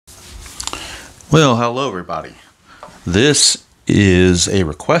Well, hello everybody. This is a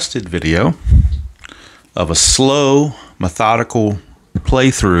requested video of a slow, methodical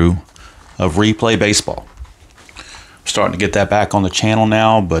playthrough of Replay Baseball. I'm starting to get that back on the channel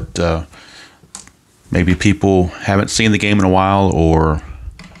now, but maybe people haven't seen the game in a while or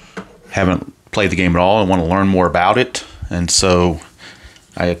haven't played the game at all and want to learn more about it. And so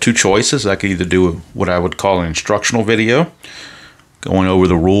I had two choices. I could either do what I would call an instructional video, going over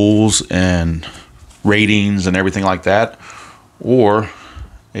the rules and ratings and everything like that, or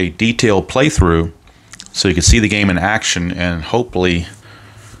a detailed playthrough so you can see the game in action and hopefully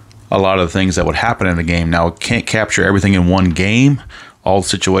a lot of the things that would happen in the game. Now, it can't capture everything in one game. All the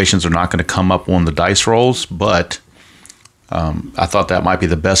situations are not going to come up on the dice rolls, but I thought that might be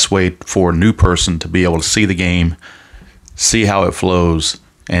the best way for a new person to be able to see the game, see how it flows,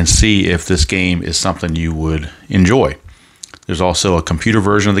 and see if this game is something you would enjoy. There's also a computer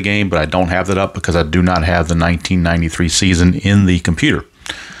version of the game, but I don't have that up because I do not have the 1993 season in the computer.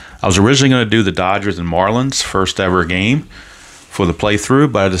 I was originally going to do the Dodgers and Marlins first ever game for the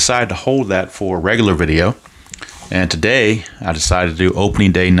playthrough, but I decided to hold that for a regular video. And today, I decided to do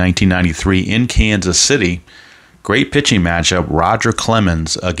opening day 1993 in Kansas City. Great pitching matchup, Roger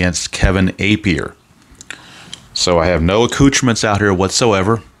Clemens against Kevin Appier. So I have no accoutrements out here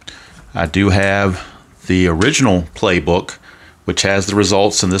whatsoever. I do have the original playbook, which has the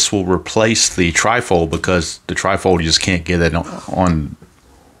results, and this will replace the trifold because the trifold you just can't get it on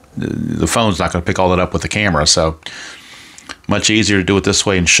the phone's not going to pick all that up with the camera. So much easier to do it this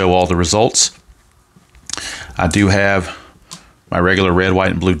way and show all the results. I do have my regular red,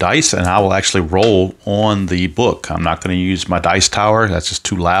 white, and blue dice, and I will actually roll on the book. I'm not going to use my dice tower. That's just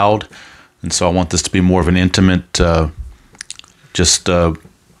too loud, and so I want this to be more of an intimate,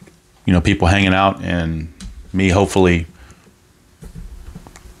 people hanging out and me hopefully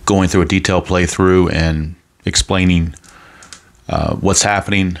going through a detailed playthrough and explaining what's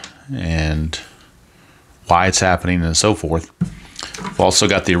happening and why it's happening and so forth. I've also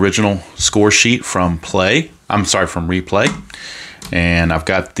got the original score sheet from Replay, and I've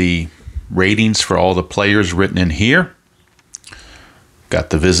got the ratings for all the players written in here. Got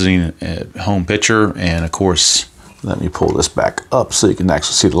the visiting home pitcher, and of course, let me pull this back up so you can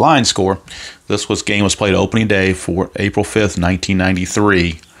actually see the line score. This game was played opening day for April 5th,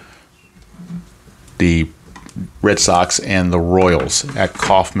 1993. The Red Sox and the Royals at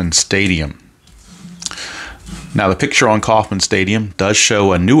Kauffman Stadium. Now, the picture on Kauffman Stadium does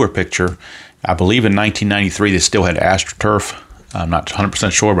show a newer picture. I believe in 1993 they still had AstroTurf. I'm not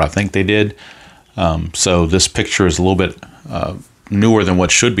 100% sure, but I think they did. So this picture is a little bit newer than what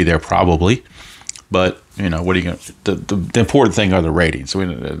should be there probably. But, you know, what are you going to... The important thing are the ratings. I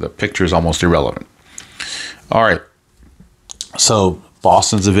mean, the picture is almost irrelevant. All right. So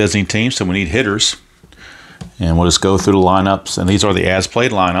Boston's a visiting team, so we need hitters. And we'll just go through the lineups. And these are the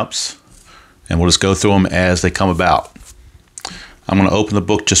as-played lineups. And we'll just go through them as they come about. I'm going to open the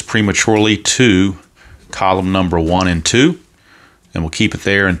book just prematurely to column number 1 and 2. And we'll keep it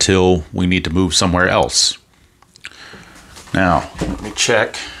there until we need to move somewhere else. Now, let me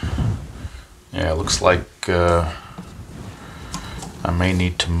check. Yeah, it looks like I may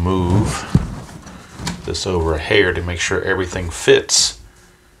need to move this over a hair to make sure everything fits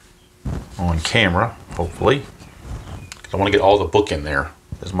on camera, hopefully. I want to get all the book in there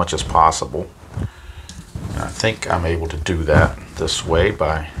as much as possible. And I think I'm able to do that this way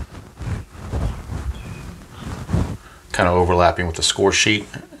by kind of overlapping with the score sheet,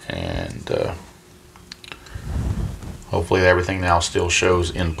 and hopefully everything now still shows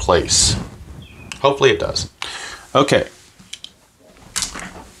in place. Hopefully it does. Okay.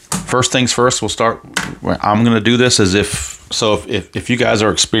 First things first, we'll start. I'm going to do this as if you guys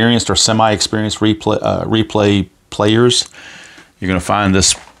are experienced or semi-experienced replay players, you're going to find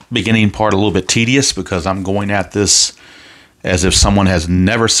this beginning part a little bit tedious because I'm going at this as if someone has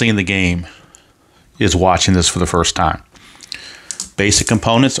never seen the game is watching this for the first time. Basic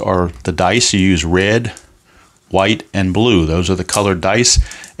components are the dice. You use red, white, and blue. Those are the colored dice,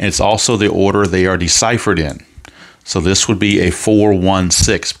 and it's also the order they are deciphered in. So this would be a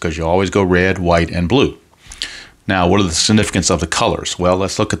 4-1-6 because you always go red, white, and blue. Now, what are the significance of the colors? Well,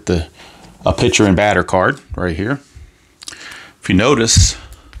 let's look at a pitcher and batter card right here. If you notice,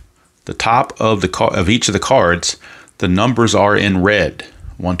 the top of each of the cards, the numbers are in red.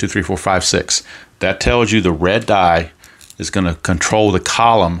 1, 2, 3, 4, 5, 6. That tells you the red die is going to control the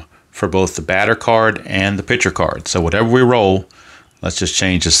column for both the batter card and the pitcher card. So whatever we roll, let's just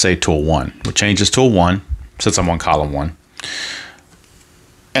change this, say, to a 1. We'll change this to a 1 since I'm on column 1.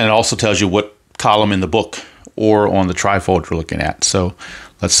 And it also tells you what column in the book or on the trifold you're looking at. So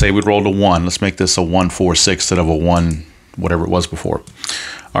let's say we rolled a 1. Let's make this a 1-4-6 instead of a 1, whatever it was before.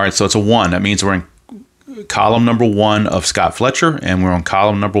 All right, so it's a 1. That means we're in column number 1 of Scott Fletcher, and we're on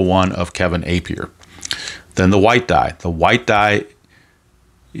column number 1 of Kevin Appier. Then the white die. The white die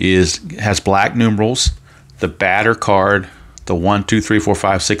has black numerals. The batter card, the 1, 2, 3, 4,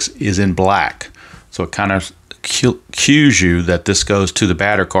 5, 6, is in black. So it kind of cues you that this goes to the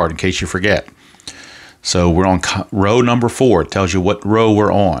batter card in case you forget. So we're on row number 4. It tells you what row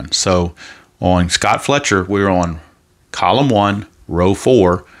we're on. So on Scott Fletcher, we're on column 1, row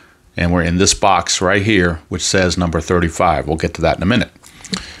 4, and we're in this box right here, which says number 35. We'll get to that in a minute.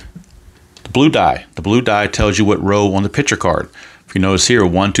 The blue die. The blue die tells you what row on the pitcher card. If you notice here,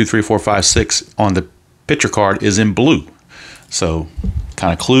 1, 2, 3, 4, 5, 6 on the pitcher card is in blue. So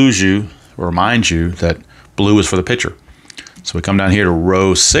kind of clues you or reminds you that blue is for the pitcher. So we come down here to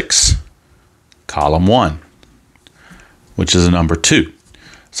row 6, column 1, which is a number 2.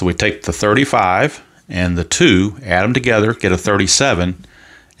 So we take the 35 and the 2, add them together, get a 37,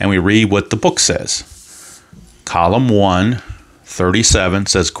 and we read what the book says. Column 1, 37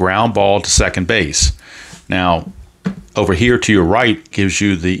 says ground ball to second base. Now, over here to your right gives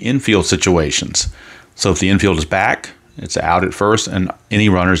you the infield situations. So if the infield is back, it's out at first, and any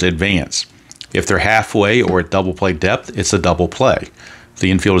runners advance. If they're halfway or at double play depth, it's a double play. If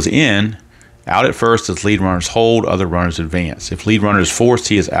the infield is in, out at first, as lead runners hold, other runners advance. If lead runner is forced,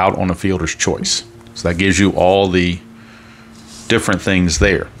 he is out on a fielder's choice. So that gives you all the different things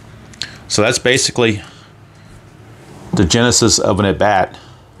there. So that's basically the genesis of an at-bat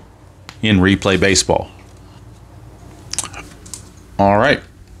in replay baseball. All right,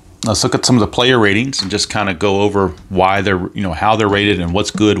 let's look at some of the player ratings and just kind of go over why they're, how they're rated and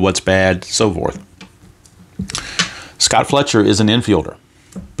what's good, what's bad, so forth. Scott Fletcher is an infielder.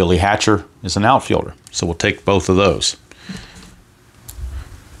 Billy Hatcher is an outfielder. So we'll take both of those.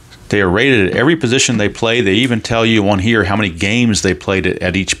 They are rated at every position they play. They even tell you on here how many games they played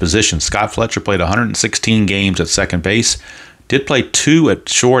at each position. Scott Fletcher played 116 games at second base, did play 2 at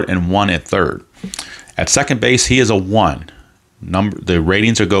short and 1 at third. At second base, he is a 1. The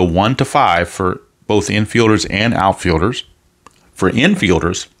ratings will go 1 to 5 for both infielders and outfielders. For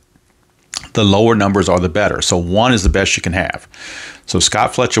infielders, the lower numbers are the better. So 1 is the best you can have. So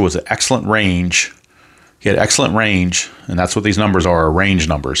Scott Fletcher was an excellent range. He had excellent range, and that's what these numbers are range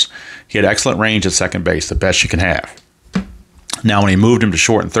numbers. He had excellent range at second base, the best you can have. Now, when he moved him to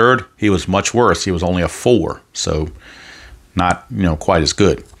short and third, he was much worse. He was only a 4, so not quite as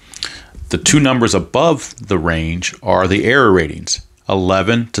good. The 2 numbers above the range are the error ratings,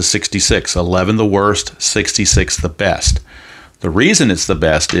 11 to 66. 11 the worst, 66 the best. The reason it's the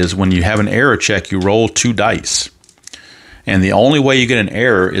best is when you have an error check, you roll 2 dice. And the only way you get an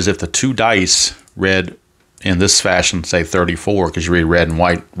error is if the 2 dice read in this fashion, say 34, because you read red and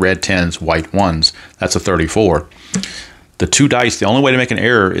white, red 10s, white 1s, that's a 34. The 2 dice, the only way to make an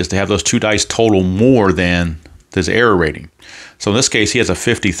error is to have those 2 dice total more than this error rating. So in this case, he has a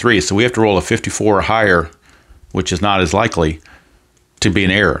 53, so we have to roll a 54 or higher, which is not as likely to be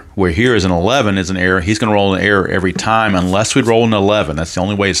an error. Where here is an 11 is an error. He's going to roll an error every time unless we roll an 11. That's the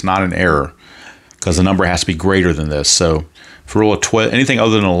only way it's not an error, because the number has to be greater than this. So if we roll a 12, anything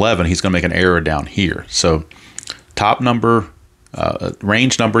other than 11, he's going to make an error down here. So top number,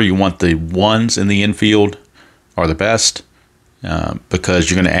 range number, you want the 1s in the infield are the best,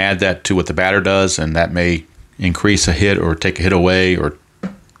 because you're going to add that to what the batter does, and that may increase a hit or take a hit away or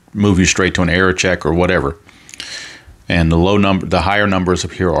move you straight to an error check or whatever. And the higher numbers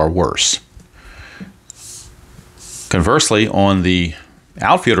up here are worse. Conversely, on the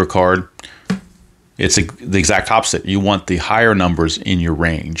outfielder card, it's the exact opposite. You want the higher numbers in your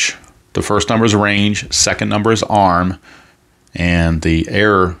range. The first number is range, second number is arm, and the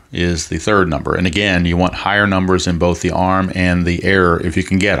error is the third number. And again, you want higher numbers in both the arm and the error if you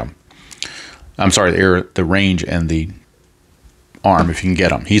can get them. I'm sorry, the range and the arm if you can get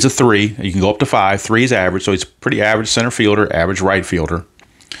them. He's a 3. You can go up to 5. 3 is average, so he's pretty average center fielder, average right fielder.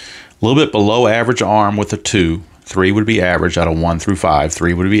 A little bit below average arm with a 2. 3 would be average out of 1 through 5.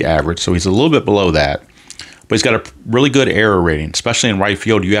 3 would be average, so he's a little bit below that. But he's got a really good error rating, especially in right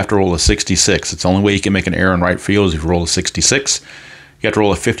field. You have to roll a 66. It's the only way you can make an error in right field is if you roll a 66. You have to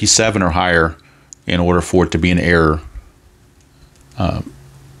roll a 57 or higher in order for it to be an error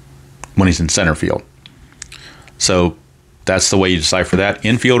when he's in center field. So that's the way you decipher that.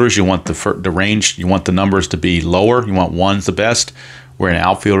 Infielders, you want the range, you want the numbers to be lower. You want 1's the best, where in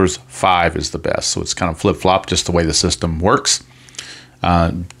outfielders, 5 is the best. So it's kind of flip-flop, just the way the system works.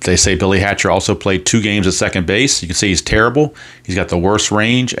 They say Billy Hatcher also played 2 games at second base. You can see he's terrible. He's got the worst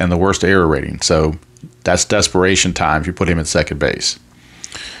range and the worst error rating. So that's desperation time if you put him at second base.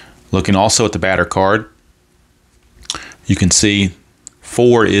 Looking also at the batter card, you can see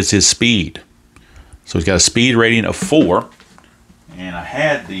 4 is his speed. So he's got a speed rating of 4. And I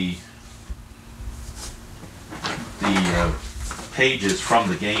had the pages from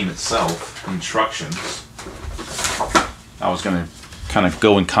the game itself, instructions. I was going to kind of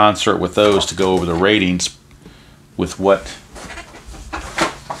go in concert with those to go over the ratings with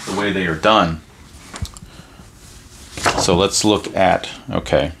the way they are done. So let's look at,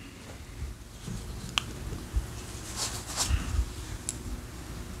 okay.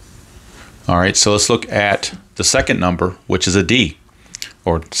 All right, so let's look at the second number, which is a D,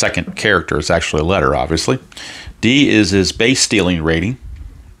 or second character. It's actually a letter, obviously. D is his base stealing rating,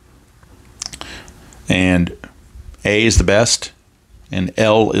 and A is the best, and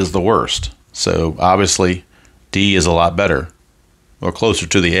L is the worst. So obviously, D is a lot better, or closer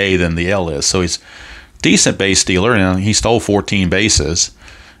to the A than the L is. So he's a decent base stealer, and he stole 14 bases.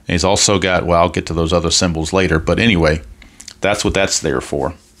 And he's also got, well, I'll get to those other symbols later, but anyway, that's what that's there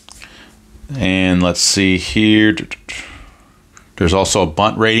for. And let's see here. There's also a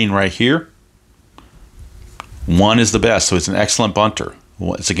bunt rating right here. 1 is the best, so it's an excellent bunter.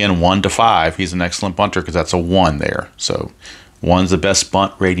 It's again 1 to 5. He's an excellent bunter because that's a 1 there. So 1's the best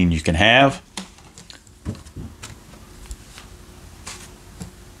bunt rating you can have.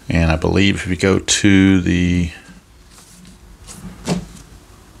 And I believe if you go to the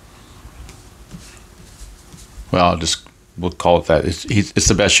we'll call it that. It's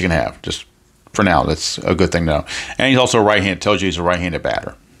the best you can have. Just for now, that's a good thing to know. And he's also a right-handed. Tells you he's a right-handed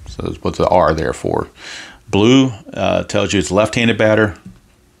batter. So that's what the R there for. Blue tells you it's left-handed batter.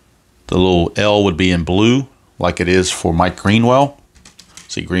 The little L would be in blue, like it is for Mike Greenwell.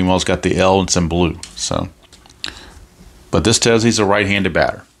 See, Greenwell's got the L and it's in blue. So, but this tells he's a right-handed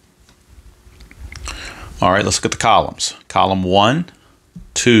batter. All right, let's look at the columns. Column 1,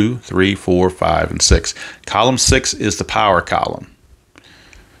 2, 3, 4, 5, and 6. Column 6 is the power column.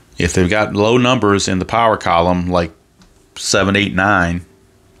 If they've got low numbers in the power column, like 7, 8, 9,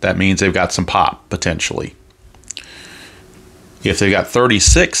 that means they've got some pop, potentially. If they've got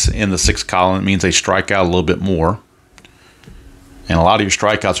 36 in the 6th column, it means they strike out a little bit more. And a lot of your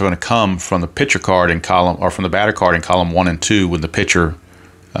strikeouts are going to come from the pitcher card in column, or from the batter card in column 1 and 2 when the pitcher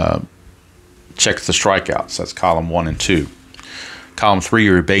checks the strikeouts. That's column 1 and 2. Column 3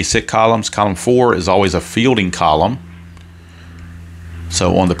 are your base hit columns. Column 4 is always a fielding column.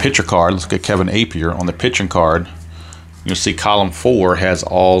 So on the pitcher card, let's get Kevin Appier. On the pitching card, you'll see column 4 has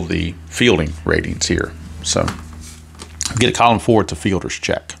all the fielding ratings here. So get column 4, it's a fielder's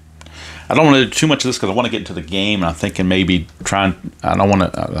check. I don't want to do too much of this because I want to get into the game. And I'm thinking maybe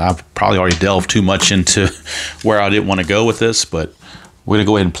I've probably already delved too much into where I didn't want to go with this, but we're going to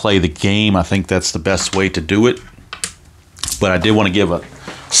go ahead and play the game. I think that's the best way to do it. But I did want to give a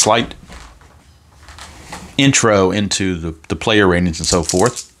slight intro into the player ratings and so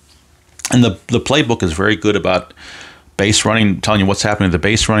forth. And the playbook is very good about base running, telling you what's happening to the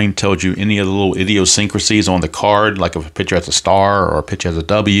base running, tells you any of the little idiosyncrasies on the card, like if a pitcher has a star or a pitcher has a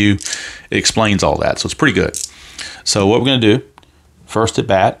W. It explains all that, so it's pretty good. So what we're going to do, first at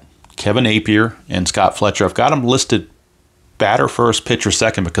bat, Kevin Appier and Scott Fletcher. I've got them listed batter first, pitcher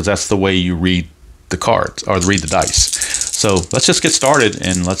second, because that's the way you read the cards, or read the dice. So let's just get started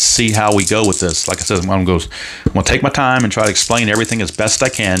and let's see how we go with this. Like I said, I'm going to take my time and try to explain everything as best I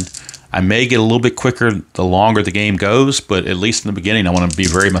can. I may get a little bit quicker the longer the game goes, but at least in the beginning, I want to be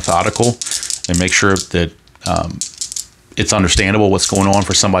very methodical and make sure that it's understandable what's going on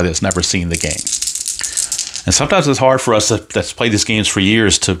for somebody that's never seen the game. And sometimes it's hard for us that's played these games for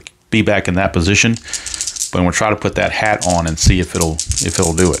years to be back in that position, but we'll try to put that hat on and see if it'll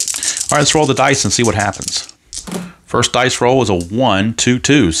do it. All right, let's roll the dice and see what happens. First dice roll is a 1, 2,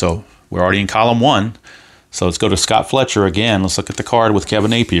 2, so we're already in column 1. So let's go to Scott Fletcher again. Let's look at the card with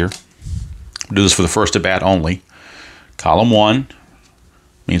Kevin Appier. We'll do this for the first at bat only. Column 1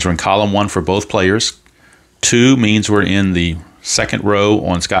 means we're in column 1 for both players. 2 means we're in the second row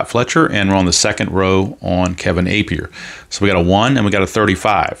on Scott Fletcher, and we're on the second row on Kevin Appier. So we got a 1 and we got a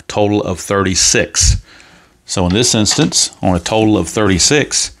 35, total of 36. So in this instance, on a total of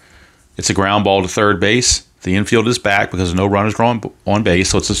 36, it's a ground ball to third base. The infield is back because no runners are on base,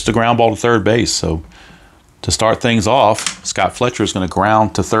 so it's just a ground ball to third base. So to start things off, Scott Fletcher is going to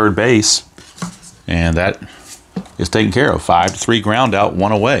ground to third base, and that is taken care of. 5-3 ground out,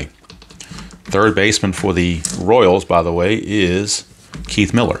 1 away. Third baseman for the Royals, by the way, is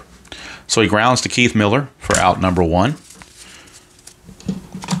Keith Miller. So he grounds to Keith Miller for out number 1.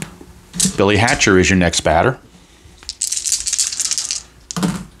 Billy Hatcher is your next batter.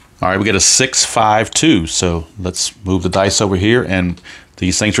 All right, we get a 6-5-2. So let's move the dice over here, and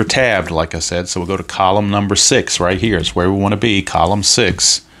These things are tabbed, like I said, so we'll go to column number 6 right here. It's where we want to be, column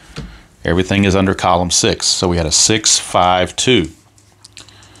 6. Everything is under column 6. So we had a 6, 5, 2.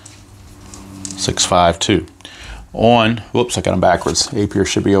 6, 5, 2. On, whoops, I got them backwards. Appier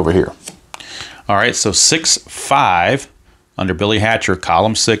should be over here. All right, so 6, 5 under Billy Hatcher,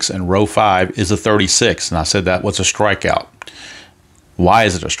 column 6 and row 5 is a 36. And I said that was a strikeout. Why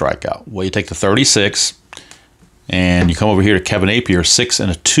is it a strikeout? Well, you take the 36 and you come over here to Kevin Appier. 6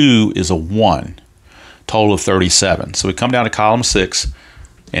 and a 2 is a 1. Total of 37. So we come down to column 6,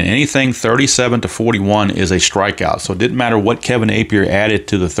 and anything 37 to 41 is a strikeout. So it didn't matter what Kevin Appier added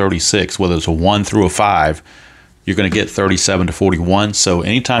to the 36, whether it's a 1 through a 5, you're going to get 37 to 41. So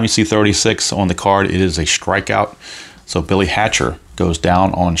anytime you see 36 on the card, it is a strikeout. So Billy Hatcher goes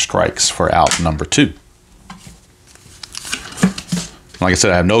down on strikes for out number 2. Like I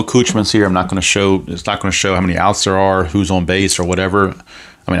said, I have no accoutrements here. I'm not going to show, it's not going to show how many outs there are, who's on base or whatever.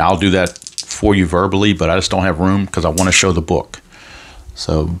 I mean, I'll do that for you verbally, but I just don't have room because I want to show the book.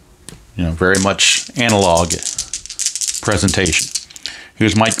 So, you know, very much analog presentation.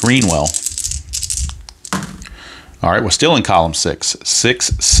 Here's Mike Greenwell. All right, we're still in column 6, 6,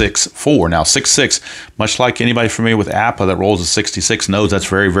 6, 4. Now, 6, 6, much like anybody familiar with Appier that rolls a 66 knows that's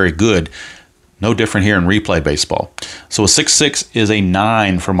very, very good. No different here in replay baseball. So a 6, 6 is a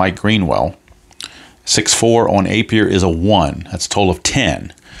 9 for Mike Greenwell. 6, 4 on Appier is a 1. That's a total of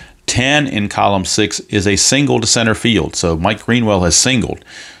 10. 10 in column 6 is a single to center field. So Mike Greenwell has singled.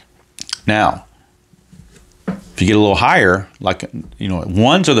 Now, if you get a little higher, like, you know,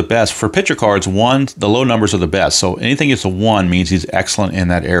 1s are the best. For pitcher cards, 1s, the low numbers are the best. So anything that's a 1 means he's excellent in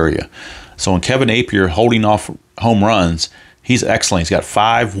that area. So in Kevin Appier holding off home runs, he's excellent. He's got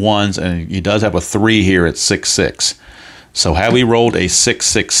 5 1s, and he does have a 3 here at 6, 6. So had we rolled a 6,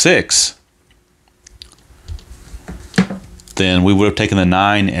 6, 6, then we would have taken the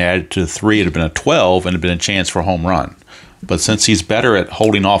 9 and added to the 3. It would have been a 12 and it would have been a chance for a home run. But since he's better at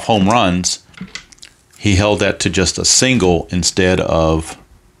holding off home runs, he held that to just a single instead of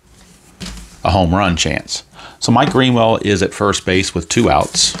a home run chance. So Mike Greenwell is at first base with 2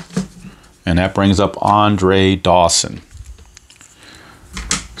 outs. And that brings up Andre Dawson.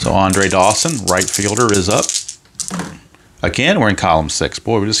 So Andre Dawson, right fielder, is up. Again, we're in column 6.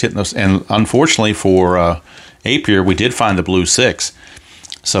 Boy, we're just hitting those. And unfortunately for Appier, we did find the blue 6.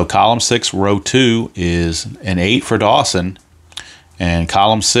 So column 6, row 2 is an 8 for Dawson. And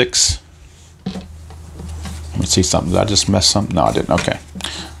column 6, let me see something. Did I just mess something? No, I didn't. Okay.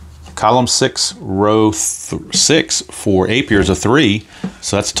 Column 6, row 6 for Appier is a 3.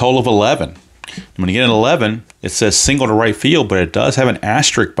 So that's a total of 11. When you get an 11, it says single to right field, but it does have an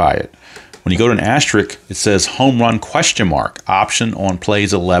asterisk by it. When you go to an asterisk, it says home run question mark, option on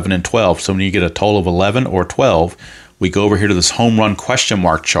plays 11 and 12. So when you get a total of 11 or 12, we go over here to this home run question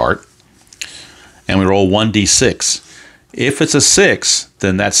mark chart, and we roll 1d6. If it's a 6,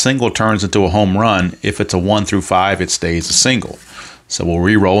 then that single turns into a home run. If it's a 1 through 5, it stays a single. So we'll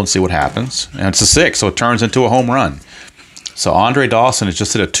re-roll and see what happens. And it's a 6, so it turns into a home run. So Andre Dawson has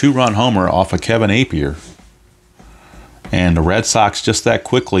just hit a 2-run homer off of Kevin Appier. And the Red Sox just that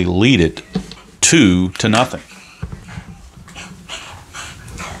quickly lead it 2-0.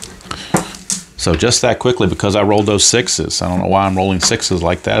 So just that quickly, because I rolled those 6s. I don't know why I'm rolling 6s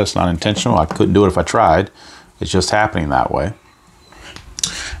like that. It's not intentional. I couldn't do it if I tried. It's just happening that way.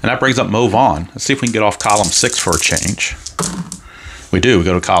 And that brings up Mo Vaughn. Let's see if we can get off column 6 for a change. We do. We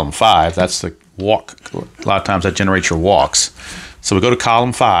go to column 5. That's the walk. A lot of times that generates your walks. So we go to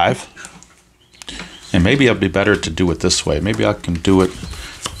column 5. And maybe it'll be better to do it this way. Maybe I can do it,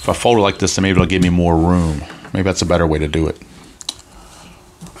 if I fold it like this, then maybe it'll give me more room. Maybe that's a better way to do it.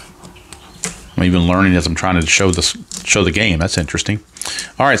 I'm even learning as I'm trying to show the game. That's interesting.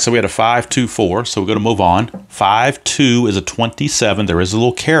 All right, so we had a 5, 2, 4. So we go to move on. 5, 2 is a 27. There is a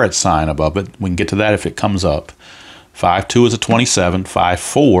little caret sign above it. We can get to that if it comes up. 5, 2 is a 27. 5,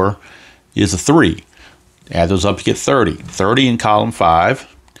 4 is a 3. Add those up, you get 30. 30 in column 5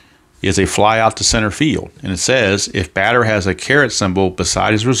 is a fly out to center field. And it says, if batter has a caret symbol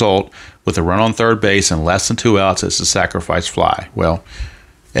beside his result with a run on third base and less than 2 outs, it's a sacrifice fly. Well,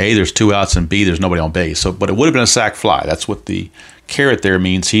 A, there's 2 outs, and B, there's nobody on base. So, but it would have been a sac fly. That's what the caret there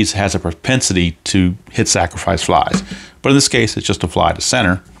means. He has a propensity to hit sacrifice flies. But in this case, it's just a fly to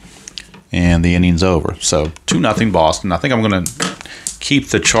center, and the inning's over. So 2-0 Boston. I think I'm going to keep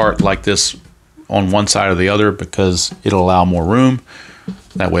the chart like this on one side or the other because it'll allow more room.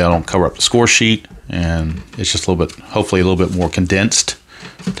 That way I don't cover up the score sheet, and it's just a little bit, hopefully a little bit more condensed,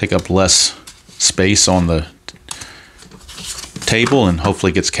 take up less space on the table, and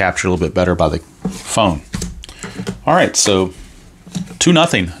hopefully gets captured a little bit better by the phone. All right, so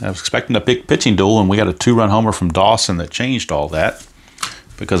 2-0. I was expecting a big pitching duel, and we got a 2-run homer from Dawson that changed all that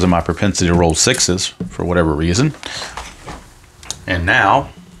because of my propensity to roll sixes for whatever reason. And now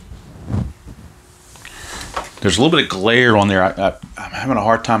there's a little bit of glare on there. I'm having a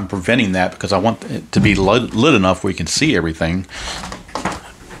hard time preventing that because I want it to be lit enough where you can see everything.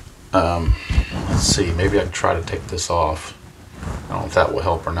 Let's see, maybe I can try to take this off. I don't know if that will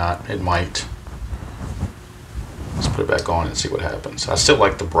help or not. It might. Let's put it back on and see what happens. I still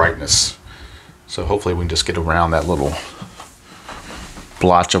like the brightness, so hopefully we can just get around that little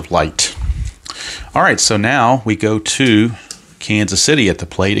blotch of light. All right, so now we go to Kansas City at the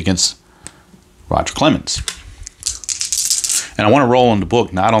plate against Roger Clemens. And I want to roll on the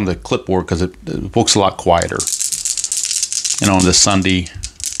book, not on the clipboard, because the book's a lot quieter. And on this Sunday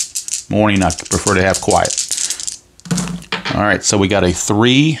morning, I prefer to have quiet. All right, so we got a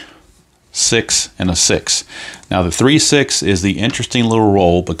 3, 6, and a 6. Now the 3-6 is the interesting little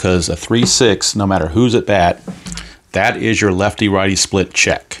roll because a 3-6, no matter who's at bat, that is your lefty-righty split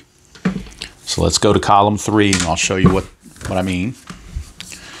check. So let's go to column 3 and I'll show you what I mean.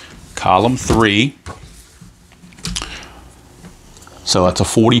 Column 3. So that's a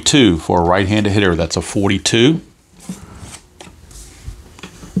 42 for a right-handed hitter. That's a 42.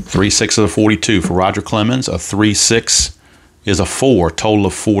 3-6 is a 42 for Roger Clemens. A 3-6 is a 4, total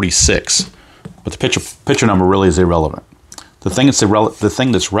of 46. But the pitcher number really is irrelevant. The thing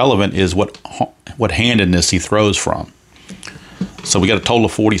that's relevant is what handedness he throws from. So we got a total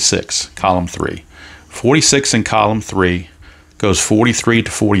of 46, column 3. 46 in column 3 goes 43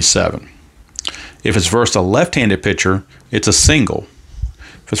 to 47. If it's versus a left-handed pitcher, it's a single.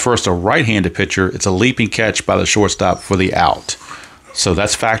 If it's versus a right-handed pitcher, it's a leaping catch by the shortstop for the out. So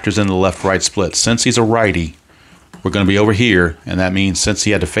that's factors in the left-right split. Since he's a righty, we're going to be over here, and that means since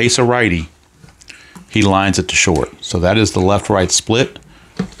he had to face a righty, he lines it to short. So that is the left-right split.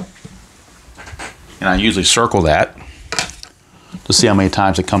 And I usually circle that to see how many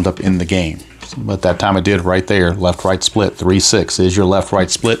times it comes up in the game. But that time I did right there, left-right split, 3-6 is your left-right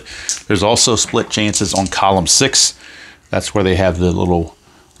split. There's also split chances on column 6. That's where they have the little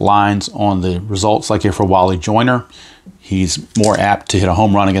lines on the results, like here for Wally Joyner. He's more apt to hit a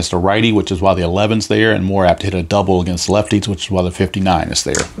home run against a righty, which is why the 11's there, and more apt to hit a double against lefties, which is why the 59 is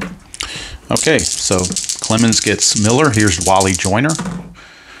there. Okay, so Clemens gets Miller. Here's Wally Joyner.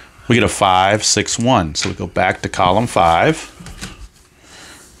 We get a 5-6-1. So we go back to column 5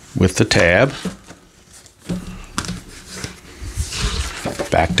 with the tab.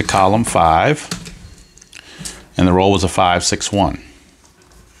 Back to column 5. And the roll was a 5-6-1.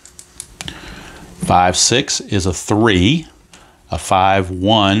 5-6 is a 3. A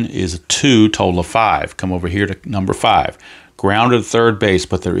 5-1 is a 2, total of 5. Come over here to number 5. Grounded to third base,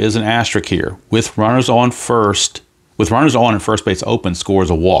 but there is an asterisk here. With runners on and first base open, scores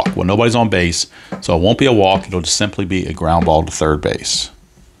a walk. Well, nobody's on base, so it won't be a walk. It'll just simply be a ground ball to third base.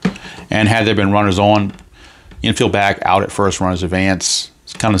 And had there been runners on, infield back, out at first, runners advance.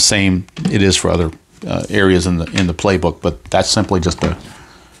 It's kind of the same it is for other areas in the playbook, but that's simply just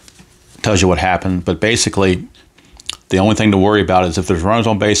tells you what happened. But basically, the only thing to worry about is if there's runners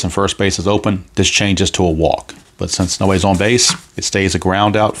on base and first base is open, this changes to a walk. But since nobody's on base, it stays a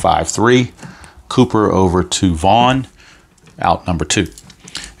ground out, 5-3. Cooper over to Vaughn, out number 2.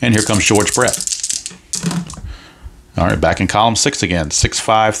 And here comes George Brett. All right, back in column 6 again,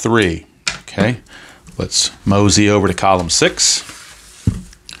 6-5-3. Okay, let's mosey over to column 6.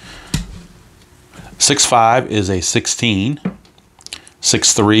 6-5 is a 16.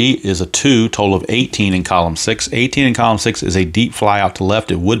 6-3 is a 2, total of 18 in column 6. 18 in column 6 is a deep fly out to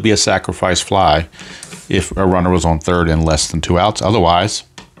left. It would be a sacrifice fly if a runner was on third and less than 2 outs. Otherwise,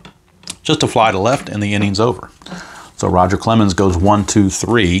 just a fly to left and the inning's over. So Roger Clemens goes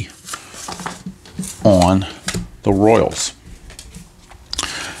 1-2-3 on the Royals.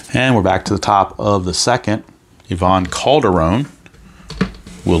 And we're back to the top of the second. Ivan Calderon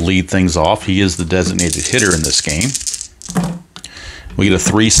will lead things off. He is the designated hitter in this game. We get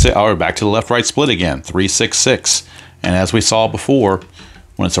a 3-6. Oh, we're back to the left-right split again, 3-6-6. And as we saw before,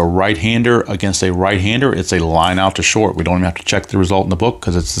 when it's a right-hander against a right-hander, it's a line out to short. We don't even have to check the result in the book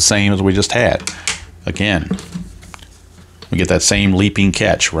because it's the same as we just had. Again, we get that same leaping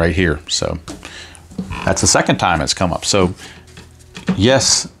catch right here. So that's the second time it's come up. So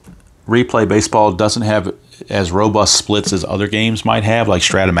yes, replay baseball doesn't have as robust splits as other games might have, like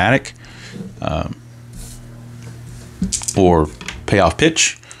Stratomatic or payoff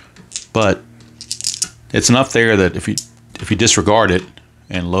pitch, but it's enough there that if you disregard it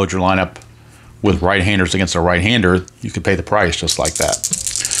and load your lineup with right-handers against a right-hander, you could pay the price just like that.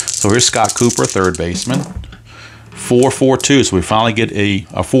 So here's Scott Cooper, third baseman. 4-4-2. So we finally get a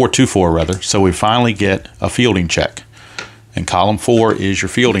 4-2-4 rather. So we finally get a fielding check. And column 4 is your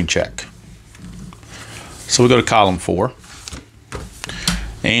fielding check. So we go to column 4.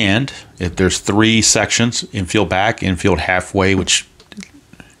 And if there's 3 sections, infield back, infield halfway, which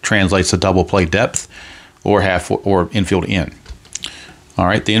translates to double play depth, or infield in. All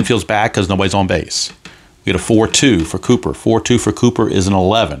right, the infield's back because nobody's on base. We get a 4-2 for Cooper. 4-2 for Cooper is an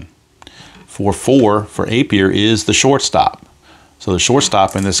 11. 4-4 for Appier is the shortstop. So the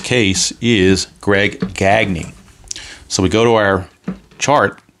shortstop in this case is Greg Gagne. So we go to our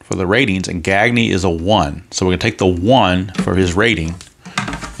chart for the ratings, and Gagne is a 1. So we're going to take the 1 for his rating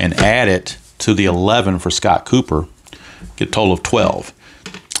and add it to the 11 for Scott Cooper, get a total of 12.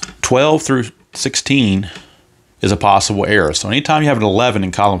 12 through 16 is a possible error. So anytime you have an 11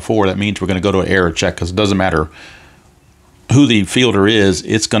 in column 4, that means we're going to go to an error check, because it doesn't matter who the fielder is,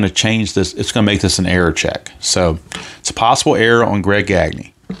 it's going to change this, it's going to make this an error check. So it's a possible error on Greg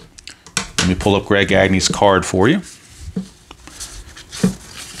Gagne. Let me pull up Greg Gagne's card for you.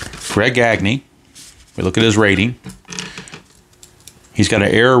 Greg Gagne, we look at his rating. He's got an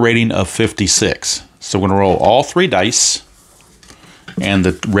error rating of 56. So we're going to roll all 3 dice, and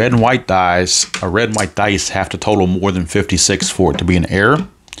the red and white dice have to total more than 56 for it to be an error.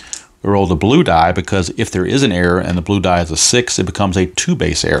 We roll the blue die because if there is an error and the blue die is a 6, it becomes a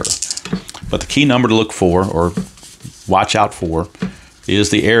 2-base error. But the key number to look for, or watch out for, is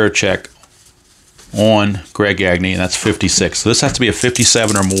the error check on Greg Gagne, and that's 56. So this has to be a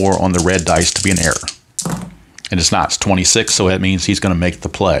 57 or more on the red dice to be an error. And it's not. It's 26, so that means he's going to make the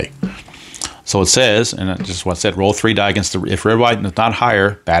play. So it says, and that's just what I said, roll 3 die against the, if everybody is not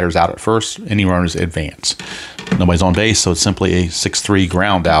higher, batter's out at first, any runners advance. Nobody's on base, so it's simply a 6-3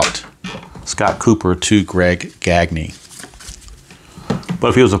 ground out. Scott Cooper to Greg Gagne. But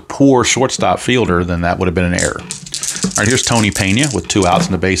if he was a poor shortstop fielder, then that would have been an error. All right, here's Tony Pena with 2 outs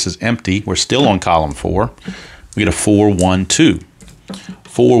and the base is empty. We're still on column 4. We get a 4-1-2.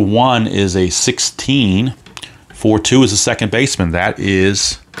 4-1 is a 16. 4-2 is a second baseman. That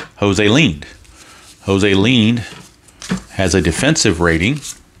is Jose Lind. Jose Lind has a defensive rating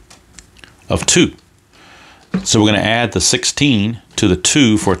of 2. So we're going to add the 16 to the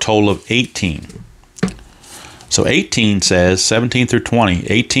 2 for a total of 18. So 18 says, 17 through 20,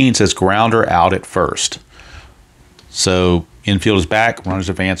 18 says grounder out at first. So infield is back, runners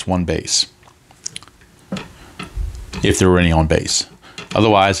advance 1 base, if there were any on base.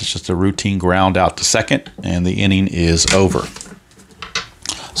 Otherwise, it's just a routine ground out to second, and the inning is over.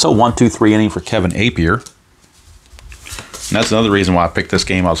 So 1-2-3 inning for Kevin Appier. And that's another reason why I picked this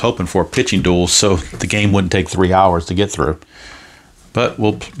game. I was hoping for a pitching duel so the game wouldn't take 3 hours to get through. But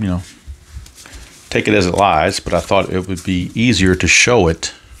we'll, take it as it lies. But I thought it would be easier to show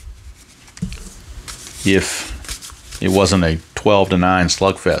it if it wasn't a 12-9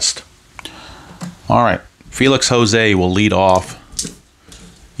 slugfest. All right, Felix Jose will lead off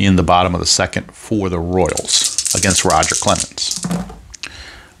in the bottom of the second for the Royals against Roger Clemens.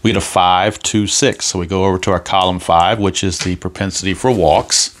 We get a 5-2-6, so we go over to our column 5, which is the propensity for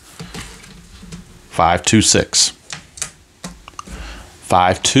walks. 5-2-6.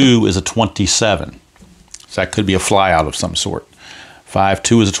 5-2 is a 27, so that could be a flyout of some sort.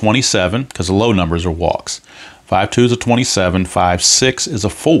 5-2 is a 27 because the low numbers are walks. 5-2 is a 27. 5-6 is a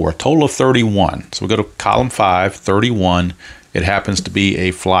 4. Total of 31. So we go to column 5, 31. It happens to be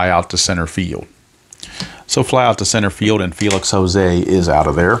a flyout to center field. So fly out to center field, and Felix Jose is out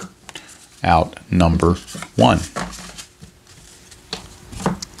of there. Out number 1.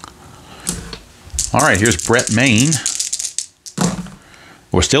 All right, here's Brett Main.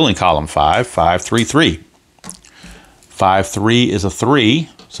 We're still in column 5, 5-3-3. 5-3 is a 3,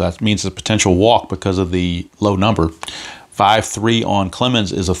 so that means a potential walk because of the low number. 5-3 on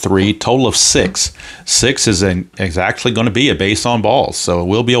Clemens is a 3, total of 6. 6 is actually going to be a base on balls, so it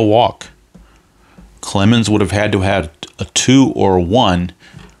will be a walk. Clemens would have had to have a 2 or a 1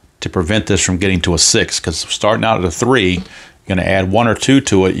 to prevent this from getting to a 6, because starting out at a 3, you're going to add 1 or 2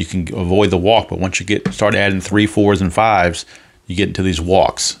 to it, you can avoid the walk, but once you start adding 3, 4s, and 5s, you get into these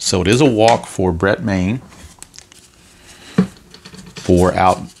walks. So it is a walk for Brett Main for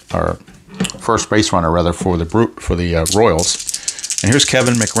first base runner rather for the Royals. And here's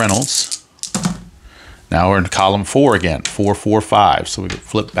Kevin McReynolds. Now we're in column 4 again, 4-4-5. So we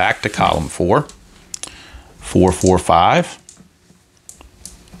flip back to column 4. 4-4-5.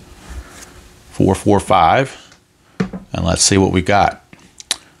 4-4-5. And let's see what we got.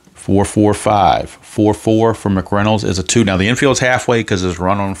 4-4-5. 4-4 for McReynolds is a 2. Now the infield's halfway because it's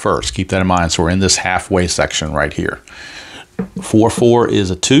run on first. Keep that in mind. So we're in this halfway section right here. 4-4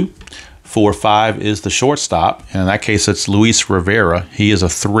 is a 2. 4-5 is the shortstop, and in that case it's Luis Rivera. He is a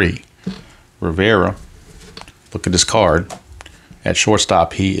 3. Rivera, look at his card. At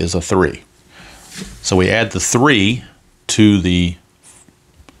shortstop, he is a 3. So we add the 3 to the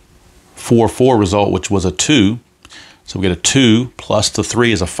 4-4 result, which was a 2. So we get a 2 plus the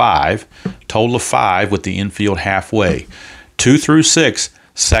 3 is a 5. Total of 5 with the infield halfway. 2 through 6,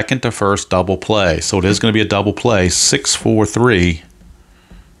 second to first double play. So it is going to be a double play. 6-4-3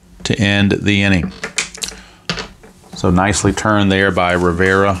 to end the inning. So nicely turned there by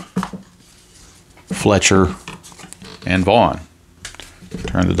Rivera, Fletcher, and Vaughn.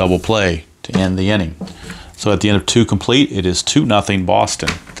 Turn the double play to end the inning. So at the end of 2 complete, it is 2-0 Boston,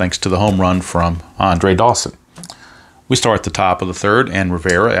 thanks to the home run from Andre Dawson. We start at the top of the third, and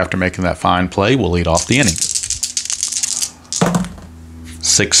Rivera, after making that fine play, will lead off the inning.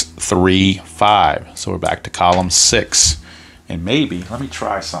 6-3-5. So we're back to column 6. And maybe, let me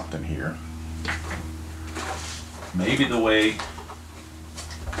try something here. Maybe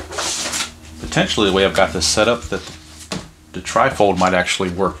potentially the way I've got this set up, that the trifold might actually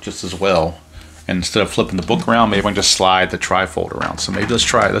work just as well. And instead of flipping the book around, maybe I can just slide the trifold around. So maybe let's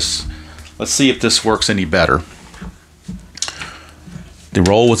try this. Let's see if this works any better. The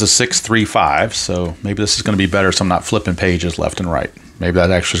roll was a 6-3-5, so maybe this is going to be better so I'm not flipping pages left and right. Maybe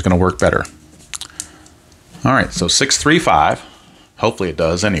that actually is going to work better. All right, so 6-3-5. Hopefully it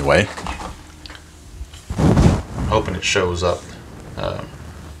does anyway. I'm hoping it shows up.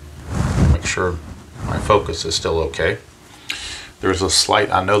 Make sure my focus is still okay. There's a slight,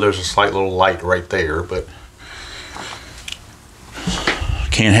 I know there's a slight little light right there, but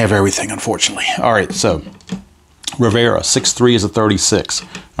can't have everything, unfortunately. All right, so Rivera, 6-3 is a 36.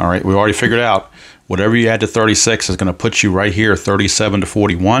 All right, we already figured out whatever you add to 36 is going to put you right here,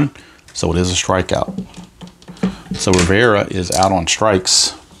 37-41. So it is a strikeout. So Rivera is out on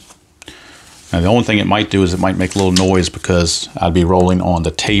strikes. Now the only thing it might do is it might make a little noise because I'd be rolling on the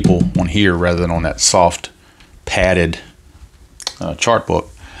table on here rather than on that soft padded chart book.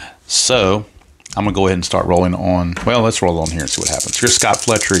 So I'm going to go ahead and start rolling on, well, let's roll on here and see what happens. Here's Scott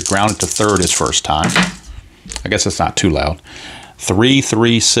Fletcher. He grounded to third his first time. I guess it's not too loud.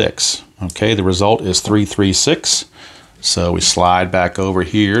 3-3-6. Okay, the result is 3-3-6. So we slide back over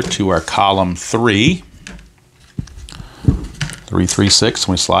here to our column 3. 3-3-6.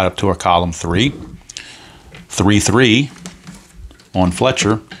 We slide up to our column 3. 3-3 on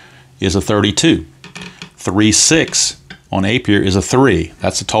Fletcher is a 32. 3-6 on Appier is a 3.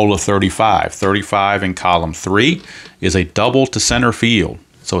 That's a total of 35. 35 in column 3 is a double to center field.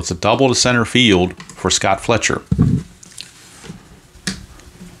 So it's a double to center field for Scott Fletcher.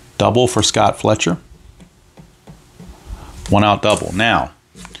 Double for Scott Fletcher. 1 out double. Now,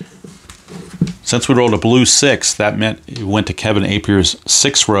 since we rolled a blue 6, that meant it went to Kevin Appier's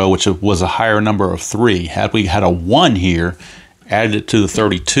 6th row, which was a higher number of 3. Had we had a 1 here, added it to the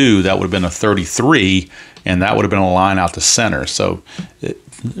 32, that would have been a 33, and that would have been a line out to center. So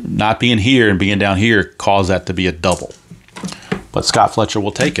not being here and being down here caused that to be a double. But Scott Fletcher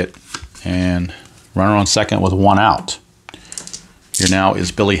will take it, and runner on second with 1 out. Here now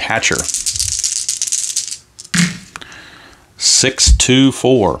is Billy Hatcher.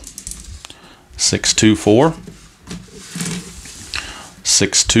 6-2-4. 6-2-4.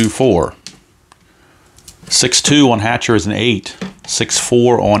 6-2-4. 6-2 on Hatcher is an 8.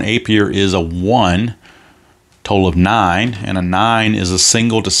 6-4 on Appier is a 1. Total of 9. And a 9 is a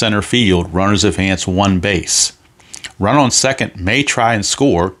single to center field. Runners advance 1 base. Runner on second may try and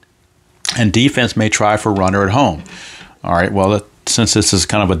score, and defense may try for runner at home. All right, well, since this is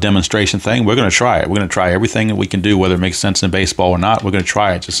kind of a demonstration thing, we're going to try it. We're going to try everything that we can do, whether it makes sense in baseball or not. We're going to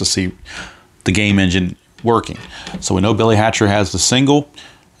try it just to see the game engine working. So we know Billy Hatcher has the single,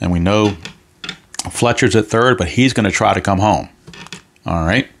 and we know Fletcher's at third, but he's going to try to come home. All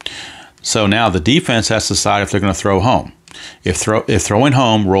right. So now the defense has to decide if they're going to throw home. If throwing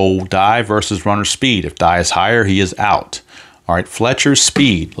home, roll die versus runner speed. If die is higher, he is out. All right, Fletcher's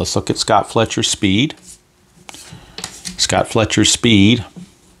speed. Let's look at Scott Fletcher's speed. Scott Fletcher's speed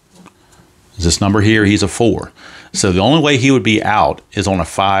is this number here. He's a 4. So the only way he would be out is on a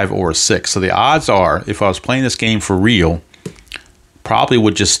 5 or a 6. So the odds are, if I was playing this game for real, probably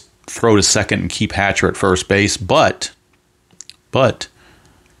would just throw to second and keep Hatcher at first base. But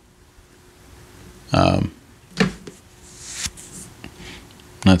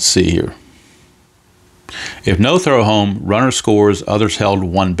let's see here. If no throw home, runner scores, others held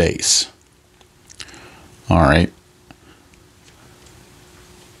 1 base. All right.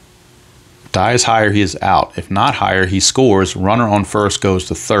 Die is higher, he is out. If not higher, he scores. Runner on first goes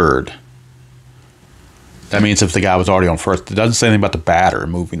to third. That means if the guy was already on first. It doesn't say anything about the batter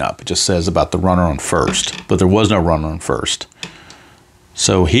moving up. It just says about the runner on first. But there was no runner on first.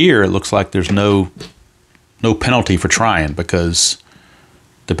 So here it looks like there's no penalty for trying, because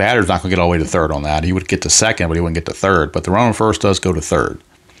the batter's not going to get all the way to third on that. He would get to second, but he wouldn't get to third. But the runner on first does go to third.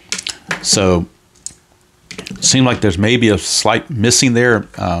 So it seemed like there's maybe a slight missing there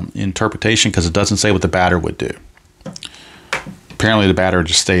interpretation, because it doesn't say what the batter would do. Apparently the batter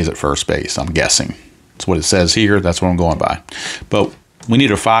just stays at first base, I'm guessing. That's what it says here. That's what I'm going by. But we need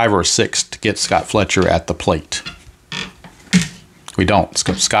a 5 or a 6 to get Scott Fletcher at the plate. We don't.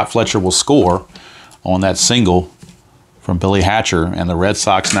 Scott Fletcher will score on that single from Billy Hatcher, and the Red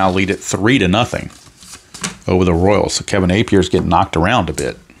Sox now lead it 3-0 over the Royals. So Kevin Appier's getting knocked around a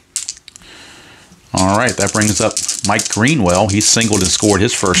bit. All right, that brings up Mike Greenwell. He singled and scored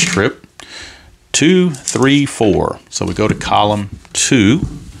his first trip. 2, 3, 4. So we go to column 2.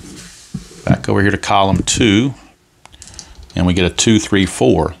 Back over here to column 2. And we get a 2, 3,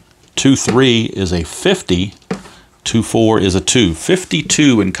 4. 2, 3 is a 50. 2, 4 is a 2.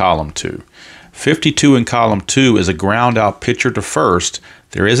 52 in column 2. 52 in column 2 is a ground out pitcher to first.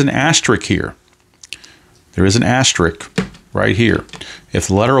 There is an asterisk here. There is an asterisk right here. If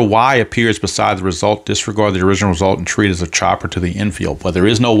the letter Y appears beside the result, disregard the original result and treat it as a chopper to the infield. But there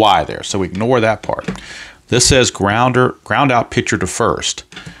is no Y there, so ignore that part. This says ground out pitcher to first.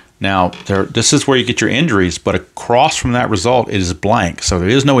 Now, this is where you get your injuries, but across from that result, it is blank. So there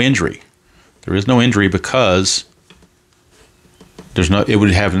is no injury. There is no injury because it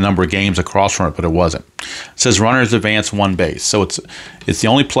would have a number of games across from it, but it wasn't. It says runners advance 1 base. So it's the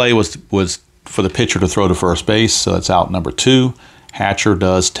only play was for the pitcher to throw to first base, so it's out number 2. Hatcher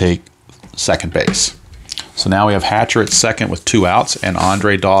does take second base. So now we have Hatcher at second with 2 outs, and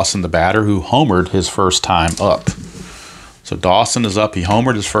Andre Dawson, the batter, who homered his first time up. So Dawson is up. He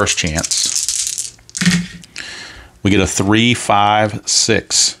homered his first chance. We get a 3, 5,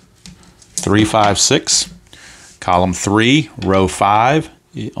 6. 3, 5, 6. Column 3, row 5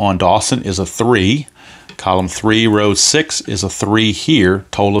 on Dawson is a 3. Column 3, row 6 is a 3 here.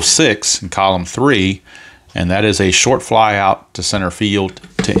 Total of 6 in column 3. And that is a short fly out to center field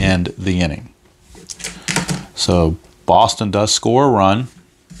to end the inning. So Boston does score a run,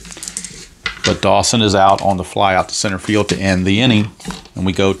 but Dawson is out on the fly out to center field to end the inning. And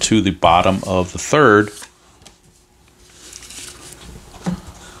we go to the bottom of the third.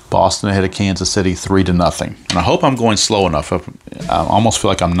 Boston ahead of Kansas City 3-0. And I hope I'm going slow enough. I almost feel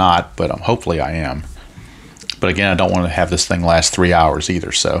like I'm not, but hopefully I am. But again, I don't want to have this thing last 3 hours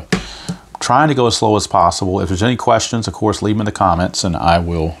either. So I'm trying to go as slow as possible. If there's any questions, of course, leave them in the comments and I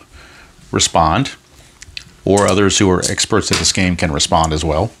will respond. Or others who are experts at this game can respond as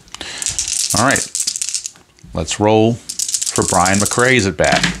well. All right, let's roll for Brian McRae's at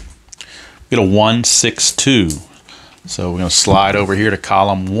bat. We get a 1, 6, 2. So we're going to slide over here to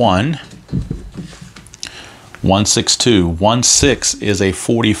column 1. 1, 6, 2. 1, 6 is a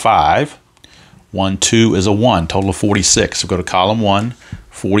 45. 1, 2 is a 1. Total of 46. So go to column 1,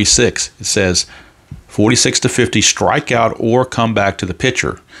 46. It says 46 to 50, strikeout or come back to the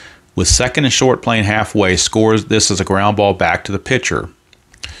pitcher. With second and short playing halfway, scores this as a ground ball back to the pitcher.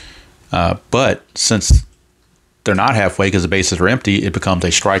 But since they're not halfway because the bases are empty, it becomes a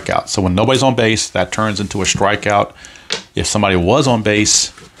strikeout. So when nobody's on base, that turns into a strikeout. If somebody was on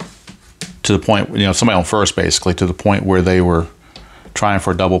base to the point, somebody on first basically, to the point where they were trying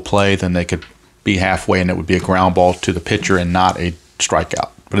for a double play, then they could be halfway and it would be a ground ball to the pitcher and not a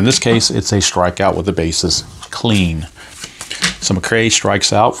strikeout. But in this case, it's a strikeout with the bases clean. So McRae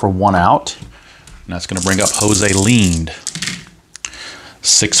strikes out for 1 out, and that's going to bring up Jose Lind.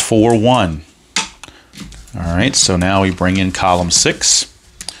 6, 4, 1. All right, so now we bring in column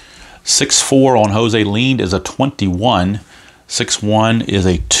 6. 6, 4 on Jose Lind is a 21. 6, 1 is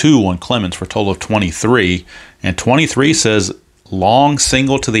a 2 on Clemens for a total of 23. And 23 says long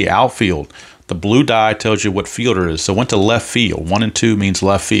single to the outfield. The blue die tells you what fielder it is. So it went to left field. 1 and 2 means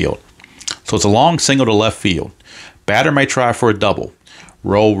left field. So it's a long single to left field. Batter may try for a double.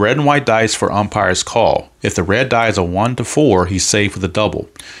 Roll red and white dice for umpire's call. If the red die is a 1 to 4, he's safe with a double.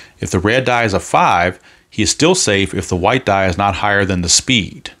 If the red die is a 5, he is still safe if the white die is not higher than the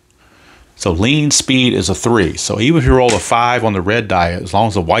speed. So lean speed is a 3. So even if you roll a 5 on the red die, as long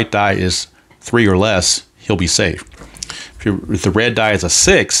as the white die is 3 or less, he'll be safe. If the red die is a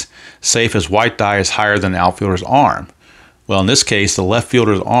 6, safe as white die is higher than the outfielder's arm. Well, in this case, the left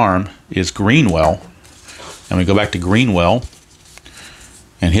fielder's arm is Greenwell. And we go back to Greenwell,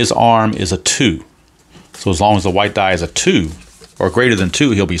 and his arm is a 2. So as long as the white die is a 2 or greater than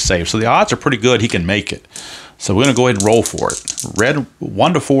 2, he'll be safe. So the odds are pretty good he can make it. So we're going to go ahead and roll for it. Red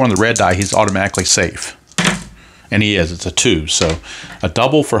 1 to 4 on the red die, he's automatically safe. And he is. It's a 2. So a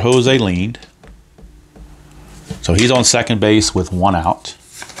double for Jose leaned. So he's on second base with 1 out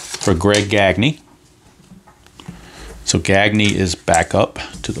for Greg Gagne. So Gagne is back up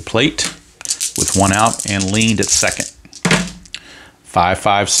to the plate with 1 out and leaned at second.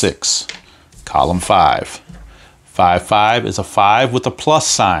 5-5-6, column 5. 5-5 is a 5 with a plus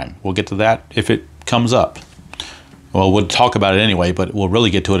sign. We'll get to that if it comes up. Well, we'll talk about it anyway, but we'll really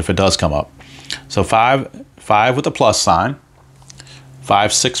get to it if it does come up. So 5 with a plus sign.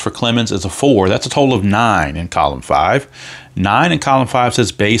 5-6 for Clemens is a 4. That's a total of 9 in column 5. 9 in column 5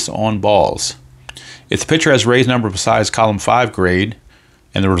 says base on balls. If the pitcher has raised number besides column 5 grade,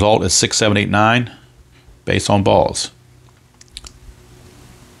 and the result is 6, 7, 8, 9, base on balls.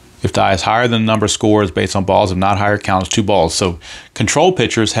 If die is higher than the number scored, based on balls. If not higher, count as 2 balls. So control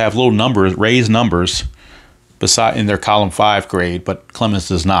pitchers have little numbers, raised numbers, beside in their column 5 grade, but Clemens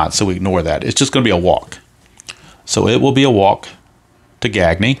does not, so we ignore that. It's just going to be a walk. So it will be a walk to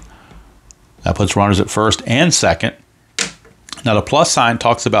Gagne. That puts runners at first and second. Now the plus sign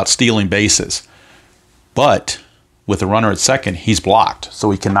talks about stealing bases, but with the runner at second, he's blocked, so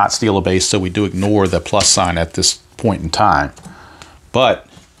he cannot steal a base, so we do ignore the plus sign at this point in time. But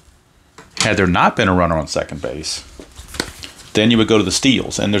had there not been a runner on second base, then you would go to the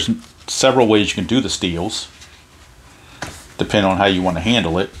steals. And there's several ways you can do the steals, depending on how you want to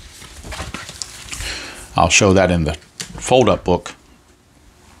handle it. I'll show that in the fold-up book.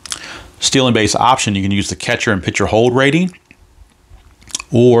 Stealing base option, you can use the catcher and pitcher hold rating,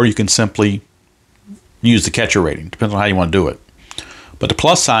 or you can simply use the catcher rating. Depends on how you want to do it. But the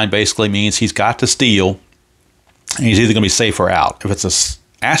plus sign basically means he's got to steal, and he's either going to be safe or out. If it's a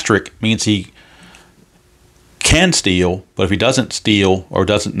asterisk, means he can steal, but if he doesn't steal or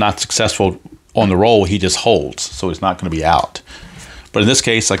not successful on the roll, he just holds, so he's not going to be out. But in this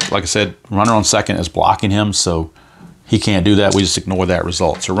case, like I said, runner on second is blocking him, so he can't do that. We just ignore that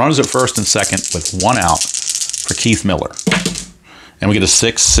result. So runners at first and second with 1 out for Keith Miller. And we get a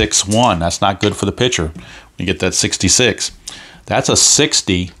 6-6-1. That's not good for the pitcher. We get that 66. That's a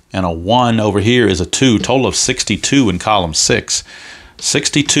 60, and a 1 over here is a 2. Total of 62 in column 6.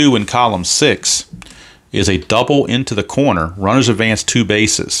 62 in column 6 is a double into the corner. Runners advance 2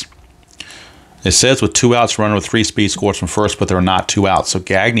 bases. It says with 2 outs, runner with 3 speed scores from first, but there are not 2 outs. So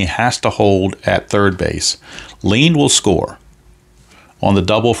Gagne has to hold at third base. Lean will score on the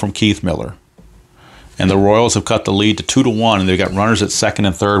double from Keith Miller. And the Royals have cut the lead to 2-1, and they've got runners at second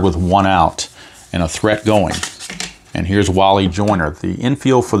and third with 1 out and a threat going. And here's Wally Joyner. The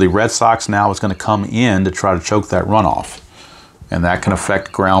infield for the Red Sox now is going to come in to try to choke that runoff. And that can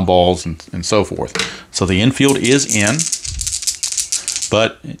affect ground balls and so forth. So the infield is in,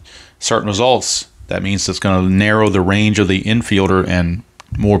 but certain results, that means it's going to narrow the range of the infielder and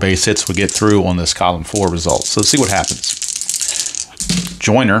more base hits will get through on this column 4 result. So let's see what happens.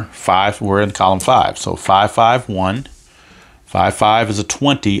 Joyner, 5, we're in column 5. So 5-5-1. 5-5 is a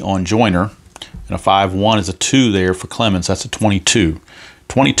 20 on Joyner. And a 5-1 is a 2 there for Clemens. That's a 22.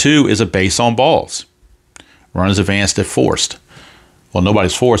 22 is a base on balls. Runners advanced if forced. Well,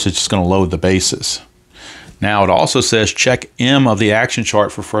 nobody's forced. It's just going to load the bases. Now, it also says check M of the action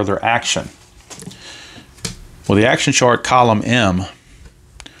chart for further action. Well, the action chart, column M,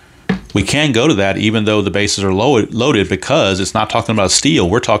 we can go to that even though the bases are loaded because it's not talking about a steal.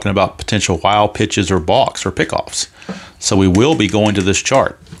 We're talking about potential wild pitches or balks or pickoffs. So we will be going to this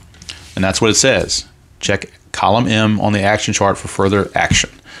chart. And that's what it says. Check column M on the action chart for further action.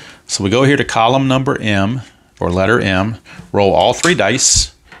 So we go here to column number M, or letter M, roll all 3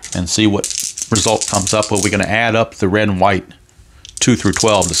 dice, and see what result comes up. But we're going to add up the red and white 2 through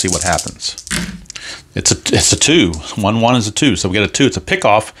 12 to see what happens. It's a 2. 1-1 is a 2. So we get a 2. It's a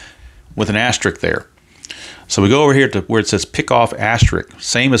pickoff with an asterisk there. So we go over here to where it says pickoff asterisk.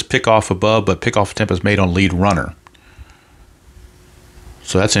 Same as pickoff above, but pickoff attempt is made on lead runner.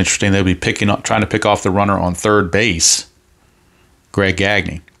 So that's interesting. They'll be trying to pick off the runner on third base, Greg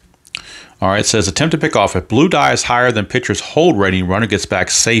Gagne. All right, it says attempt to pick off. If blue die is higher than pitcher's hold rating, runner gets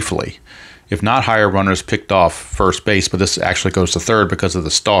back safely. If not higher, runner is picked off first base, but this actually goes to third because of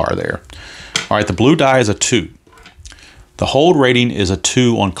the star there. All right, the blue die is a 2. The hold rating is a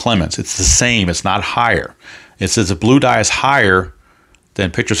 2 on Clemens. It's the same. It's not higher. It says if blue die is higher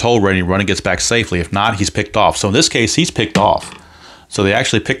than pitcher's hold rating, runner gets back safely. If not, he's picked off. So in this case, he's picked off. So they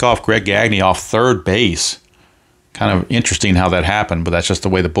actually pick off Greg Gagne off third base. Kind of interesting how that happened, but that's just the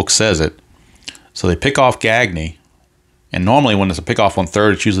way the book says it. So they pick off Gagne, and normally when it's a pickoff on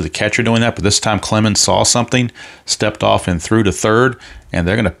third, it's usually the catcher doing that, but this time Clemens saw something, stepped off and threw to third, and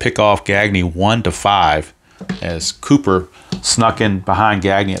they're going to pick off Gagne 1-5 as Cooper snuck in behind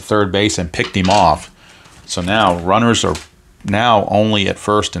Gagne at third base and picked him off. So now runners are now only at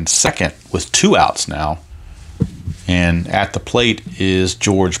first and second with 2 outs now. And at the plate is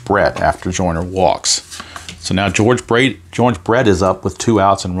George Brett after Joyner walks. So now George Brett is up with 2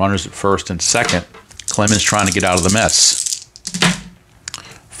 outs and runners at first and second. Clemens trying to get out of the mess.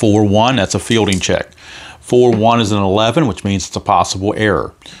 4-1, that's a fielding check. 4-1 is an 11, which means it's a possible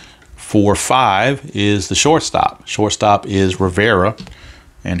error. 4-5 is the shortstop. Shortstop is Rivera,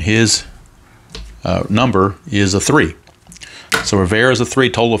 and his number is a 3. So Rivera is a 3,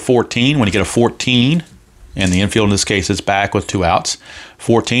 total of 14. When you get a 14, and the infield in this case is back with 2 outs,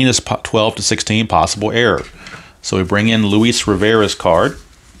 14 is 12 to 16, possible error. So we bring in Luis Rivera's card,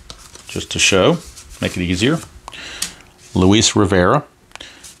 just to show, make it easier. Luis Rivera.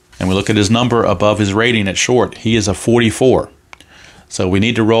 And we look at his number above his rating at short. He is a 44. So we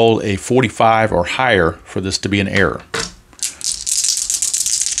need to roll a 45 or higher for this to be an error.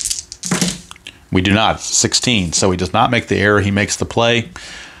 We do not. 16. So he does not make the error. He makes the play.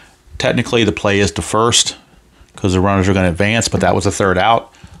 Technically, the play is to first because the runners are going to advance, but that was a 3rd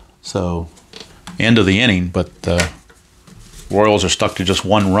out. So end of the inning, but the Royals are stuck to just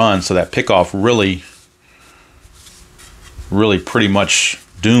 1 run, so that pickoff really pretty much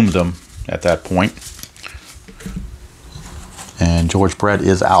doomed them at that point. And George Brett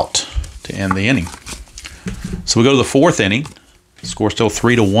is out to end the inning. So we go to the 4th inning. Score still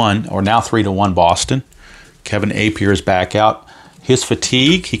 3-1, or now 3-1 Boston. Kevin Appier is back out. His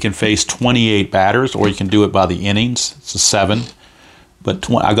fatigue, he can face 28 batters, or you can do it by the innings. It's a 7. But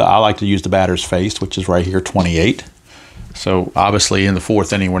I like to use the batter's face, which is right here, 28. So obviously in the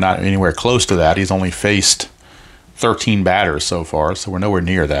 4th inning, we're not anywhere close to that. He's only faced 13 batters so far, so we're nowhere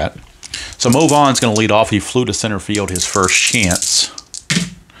near that. So Mo Vaughn's going to lead off. He flew to center field his first chance.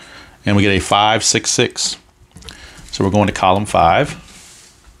 And we get a 5-6-6. So we're going to column 5.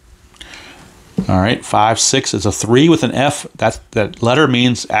 All right, 5-6 is a 3 with an F. That letter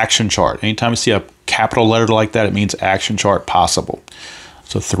means action chart. Anytime you see a capital letter like that, it means action chart possible.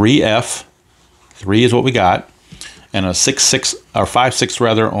 So 3F, 3 is what we got. And a 6-6, or 5-6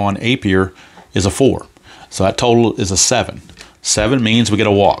 rather, on Appier is a 4. So that total is a 7. 7 means we get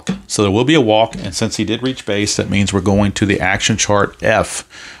a walk. So there will be a walk, and since he did reach base, that means we're going to the action chart F,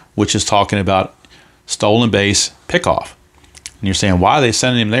 which is talking about stolen base pickoff. And you're saying, why are they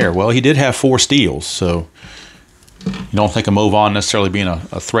sending him there? Well, he did have 4 steals, so you don't think of Mo Vaughn necessarily being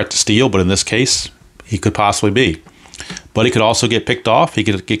a threat to steal, but in this case, he could possibly be. But he could also get picked off. He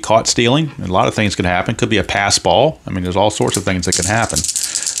could get caught stealing. A lot of things could happen. Could be a pass ball. I mean, there's all sorts of things that can happen.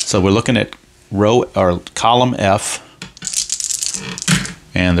 So we're looking at row or column F,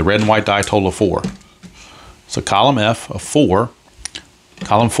 and the red and white die total of 4. So column F of 4.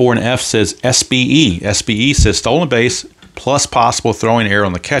 Column 4 and F says SBE. SBE says stolen base plus possible throwing error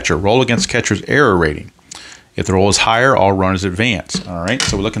on the catcher. Roll against catcher's error rating. If the roll is higher, all runners advance. All right,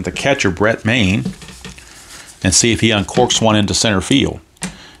 so we're looking at the catcher, Brett Maine, and see if he uncorks one into center field.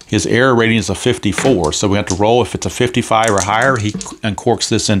 His error rating is a 54, so we have to roll. If it's a 55 or higher, he uncorks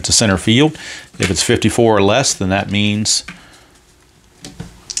this into center field. If it's 54 or less, then that means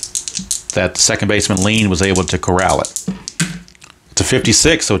that the second baseman Lean was able to corral it. It's a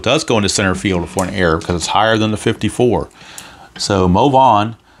 56, so it does go into center field for an error because it's higher than the 54. So Mo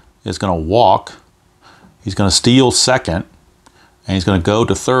Vaughn is going to walk. He's going to steal second, and he's going to go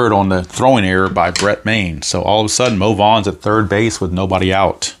to third on the throwing error by Brett Maine. So all of a sudden, Mo Vaughn's at third base with nobody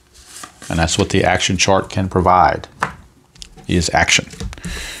out. And that's what the action chart can provide, is action.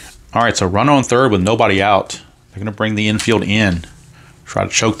 All right, so runner on third with nobody out. They're going to bring the infield in, try to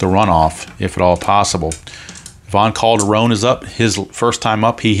choke the runoff, if at all possible. Vaughn Calderon is up. His first time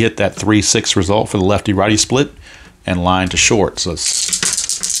up, he hit that 3-6 result for the lefty-righty split and line to short. So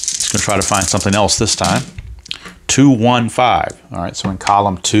it's going to try to find something else this time. 2-1-5. All right, so in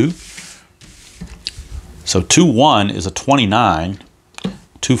column 2. So 2-1 is a 29.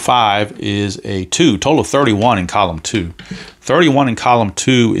 2-5 is a 2. Total of 31 in column 2. 31 in column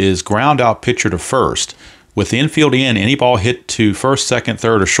 2 is ground out pitcher to first. With the infield in, any ball hit to first, second,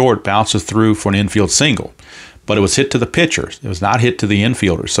 third, or short bounces through for an infield single. But it was hit to the pitcher. It was not hit to the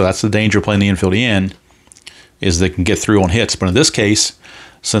infielder. So that's the danger of playing the infield in, is they can get through on hits. But in this case,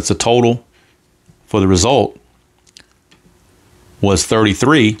 since the total for the result was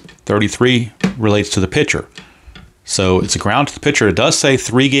 33, 33 relates to the pitcher. So it's a ground to the pitcher. It does say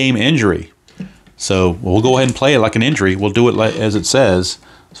 3-game injury. So we'll go ahead and play it like an injury. We'll do it as it says.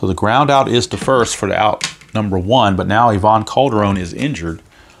 So the ground out is to first for the out number 1, but now Ivan Calderon is injured.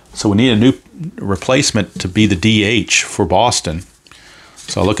 So we need a new replacement to be the DH for Boston.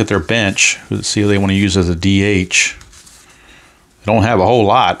 So I look at their bench, see who they want to use as a DH. They don't have a whole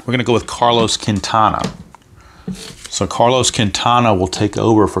lot. We're going to go with Carlos Quintana. So Carlos Quintana will take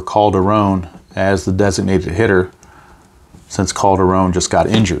over for Calderon as the designated hitter since Calderon just got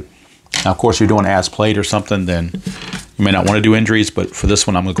injured. Now, of course, you're doing as played or something, then you may not want to do injuries, but for this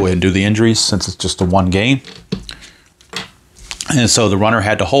one, I'm going to go ahead and do the injuries since it's just a one game. And so the runner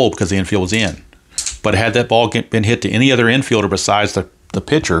had to hold because the infield was in. But had that ball been hit to any other infielder besides the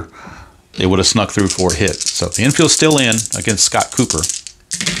pitcher, it would have snuck through for a hit. So the infield's still in against Scott Cooper.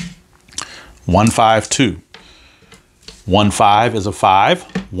 1-5-2. 1-5 is a 5.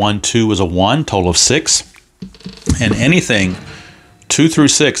 1-2 is a 1, total of 6. And anything 2 through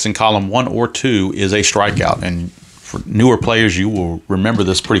 6 in column 1 or 2 is a strikeout. And for newer players, you will remember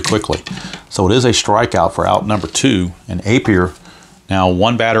this pretty quickly. So it is a strikeout for out number 2. And Appier now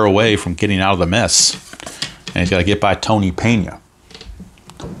one batter away from getting out of the mess. And he's got to get by Tony Pena.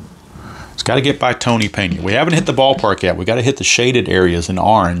 He's got to get by Tony Pena. We haven't hit the ballpark yet. We got to hit the shaded areas in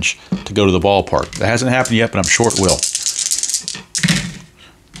orange to go to the ballpark. That hasn't happened yet, but I'm sure it will.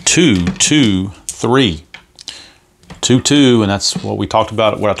 2-2-3. 2-2, and that's what we talked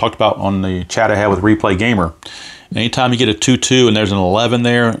about, what I talked about on the chat I had with Replay Gamer. Anytime you get a 2-2 and there's an 11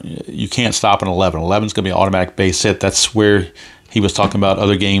 there, you can't stop an 11. 11 is going to be an automatic base hit. That's where he was talking about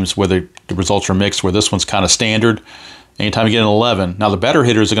other games where the results are mixed, where this one's kind of standard. Anytime you get an 11, now the better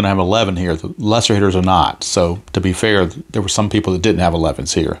hitters are going to have 11 here. The lesser hitters are not. So to be fair, there were some people that didn't have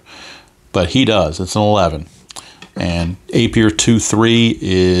 11s here. But he does. It's an 11. And Appier 2-3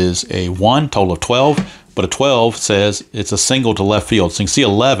 is a 1, total of 12. But a 12 says it's a single to left field. So you can see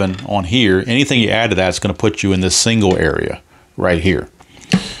 11 on here. Anything you add to that is going to put you in this single area right here.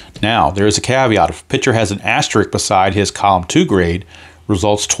 Now, there is a caveat. If a pitcher has an asterisk beside his column 2 grade,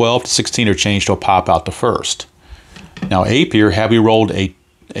 results 12 to 16 are changed to a pop out to first. Now, Appier, had we rolled a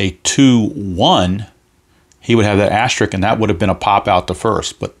 2-1, he would have that asterisk, and that would have been a pop out to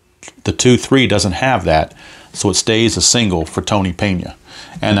first. But the 2-3 doesn't have that, so it stays a single for Tony Pena.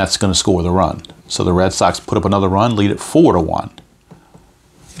 And that's going to score the run. So the Red Sox put up another run, lead it 4-1.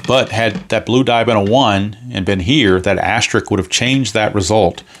 But had that blue die been a 1 and been here, that asterisk would have changed that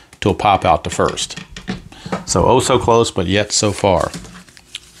result to a pop out to first. So oh so close, but yet so far.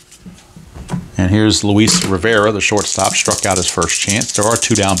 And here's Luis Rivera, the shortstop, struck out his first chance. There are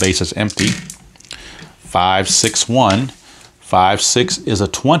 2 down bases empty. 5-6-1. 5-6 is a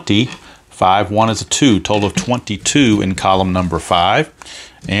 20. 5-1 is a 2, total of 22 in column number 5.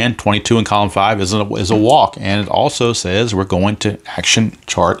 And 22 in column 5 is a walk. And it also says we're going to action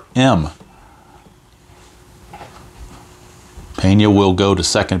chart M. Pena will go to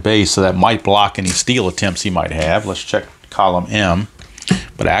second base, so that might block any steal attempts he might have. Let's check column M.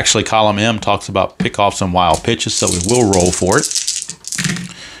 But actually column M talks about pickoffs and wild pitches, so we will roll for it.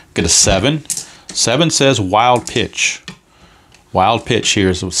 Get a 7. 7 says wild pitch. Wild pitch here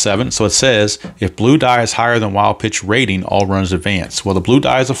is 7. So it says, if blue die is higher than wild pitch rating, all runners advance. Well, the blue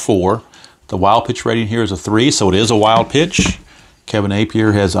die is a 4. The wild pitch rating here is a 3, so it is a wild pitch. Kevin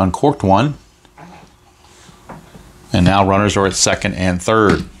Appier has uncorked one. And now runners are at second and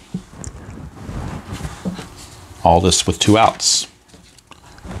third. All this with 2 outs.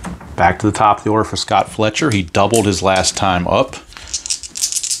 Back to the top of the order for Scott Fletcher. He doubled his last time up.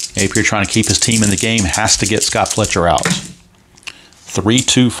 Appier, trying to keep his team in the game, has to get Scott Fletcher out.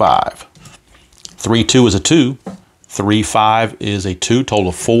 3-2-5. 3-2 is a 2. 3-5 is a 2, total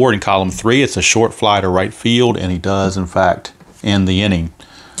of 4 in column 3. It's a short fly to right field, and he does, in fact, end the inning.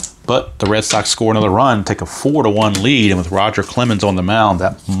 But the Red Sox score another run, take a 4-1 lead, and with Roger Clemens on the mound,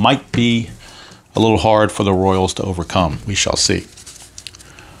 that might be a little hard for the Royals to overcome. We shall see.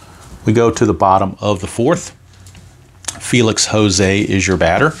 We go to the bottom of the 4th. Felix Jose is your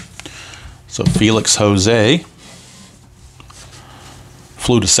batter. So Felix Jose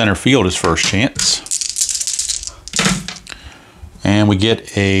flew to center field his first chance. And we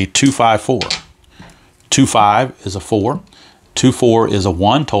get a 2-5-4. 2-5 is a 4. 2-4 is a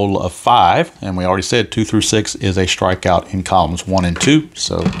 1, total of 5. And we already said 2 through 6 is a strikeout in columns 1 and 2.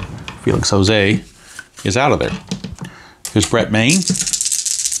 So Felix Jose is out of there. Here's Brett Maine.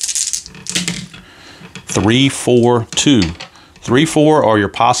 3-4-2. 3-4 are your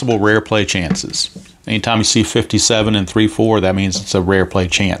possible rare play chances. Anytime you see 57 and 3-4, that means it's a rare play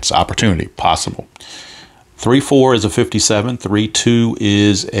chance, opportunity, possible. 3-4 is a 57. 3-2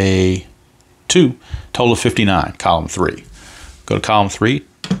 is a 2. Total of 59, column 3. Go to column 3.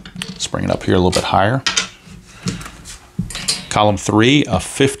 Let's bring it up here a little bit higher. Column 3 of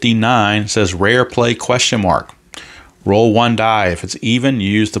 59 says rare play question mark. Roll 1 die. If it's even, you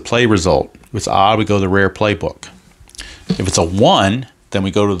use the play result. If it's odd, we go to the rare playbook. If it's a 1, then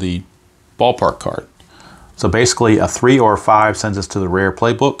we go to the ballpark card. So basically a 3 or a 5 sends us to the rare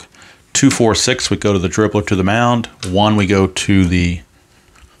playbook. 2, 4, 6, we go to the dribbler to the mound. 1, we go to the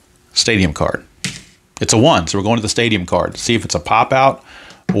stadium card. It's a 1, so we're going to the stadium card to see if it's a pop out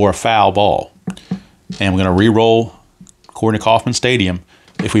or a foul ball. And we're going to re-roll according to Kauffman Stadium.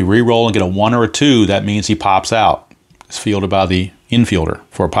 If we re-roll and get a 1 or a 2, that means he pops out. It's fielded by the infielder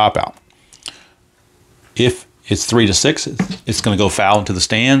for a pop out. If it's 3 to 6, it's going to go foul into the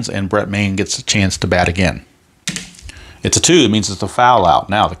stands, and Brett Main gets a chance to bat again. It's a 2, it means it's a foul out.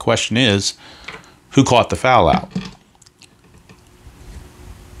 Now the question is, who caught the foul out?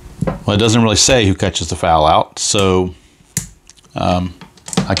 Well, it doesn't really say who catches the foul out, so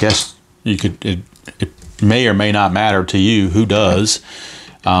I guess you could. It may or may not matter to you who does.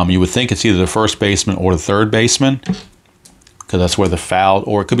 You would think it's either the first baseman or the third baseman, because that's where the foul,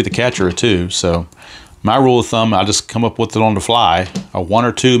 or it could be the catcher too. So my rule of thumb, I just come up with it on the fly. A 1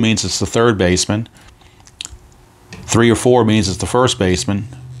 or 2 means it's the third baseman. 3 or 4 means it's the first baseman.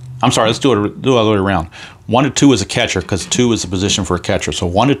 I'm sorry, let's do it the other way around. 1 to 2 is a catcher, because 2 is the position for a catcher. So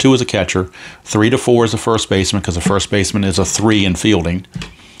 1 to 2 is a catcher. 3 to 4 is the first baseman, because the first baseman is a 3 in fielding.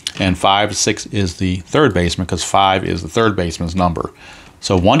 And 5 to 6 is the third baseman, because 5 is the third baseman's number.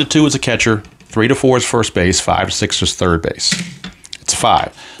 So 1 to 2 is a catcher. 3 to 4 is first base. 5 to 6 is third base. It's a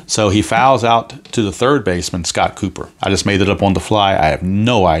 5. So he fouls out to the third baseman, Scott Cooper. I just made it up on the fly. I have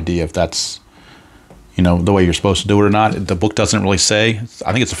no idea if that's, you know, the way you're supposed to do it or not. The book doesn't really say.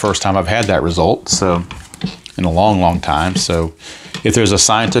 I think it's the first time I've had that result, so in a long, long time. So if there's a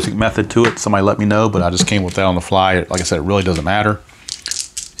scientific method to it, somebody let me know, but I just came with that on the fly. Like I said, it really doesn't matter.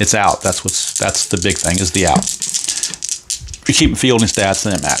 It's out. That's the big thing, is the out. If you're keeping fielding stats,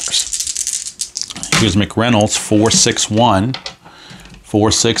 then it matters. Here's McReynolds, 4.61.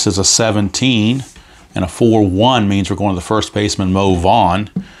 4.6 is a 17, and a 4.1 means we're going to the first baseman, Mo Vaughn.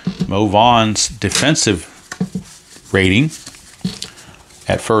 Mo Vaughn's defensive rating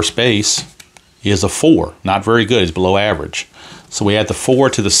at first base is a 4. Not very good. He's below average. So we add the 4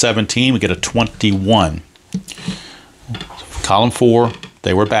 to the 17, we get a 21. Column 4,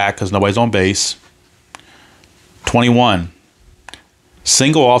 they were back because nobody's on base. 21.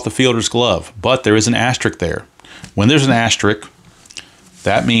 Single off the fielder's glove, but there is an asterisk there. When there's an asterisk,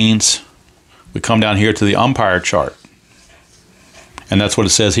 that means we come down here to the umpire chart. And that's what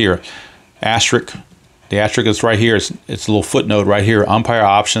it says here. Asterisk. The asterisk is right here. It's a little footnote right here. Umpire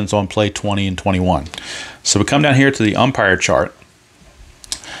options on play 20 and 21. So we come down here to the umpire chart,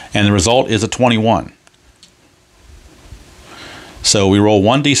 and the result is a 21. So we roll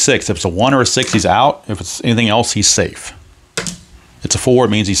 1d6. If it's a 1 or a 6, he's out. If it's anything else, he's safe. It's a 4, it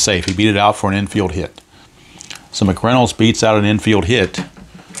means he's safe. He beat it out for an infield hit. So McReynolds beats out an infield hit,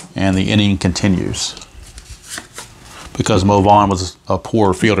 and the inning continues. Because Mo Vaughn was a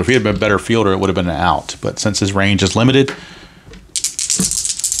poor fielder. If he had been a better fielder, it would have been an out. But since his range is limited,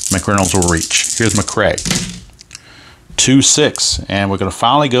 McReynolds will reach. Here's McRae. 2-6, and we're going to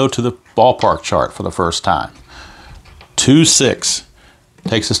finally go to the ballpark chart for the first time. 2-6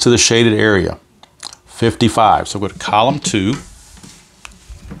 takes us to the shaded area. 55. So we'll go to column 2.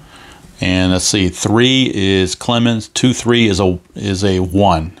 And let's see, 3 is Clemens, 2-3 is a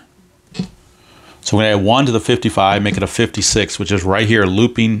 1. So we're going to add 1 to the 55, make it a 56, which is right here,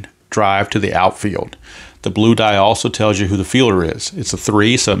 looping drive to the outfield. The blue die also tells you who the fielder is. It's a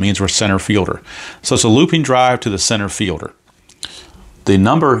 3, so it means we're center fielder. So it's a looping drive to the center fielder. The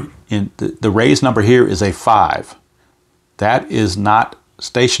number in the Rays number here is a 5. That is not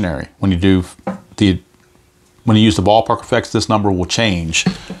stationary. When you use the ballpark effects, this number will change.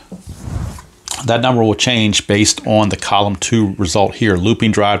 That number will change based on the column 2 result here.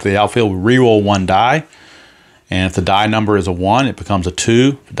 Looping drive to the outfield, we re-roll 1 die. And if the die number is a 1, it becomes a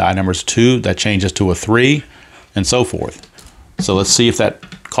 2. If the die number is 2, that changes to a 3, and so forth. So let's see if that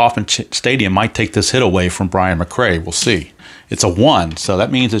Kauffman Stadium might take this hit away from Brian McRae. We'll see. It's a 1, so that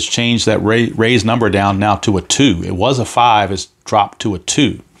means it's changed that Rays number down now to a 2. It was a 5, it's dropped to a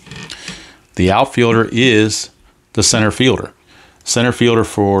 2. The outfielder is the center fielder. Center fielder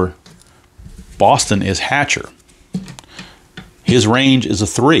for Boston is Hatcher. His range is a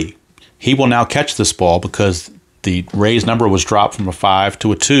 3. He will now catch this ball because the Rays number was dropped from a 5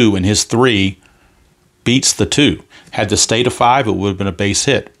 to a 2, and his 3 beats the 2. Had this stayed a 5, it would have been a base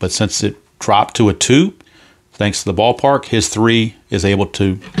hit. But since it dropped to a 2, thanks to the ballpark, his 3 is able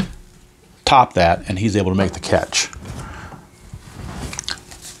to top that, and he's able to make the catch.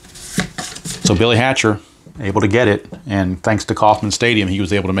 So Billy Hatcher able to get it, and thanks to Kauffman Stadium, he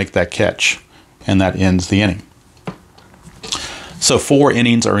was able to make that catch. And that ends the inning. So 4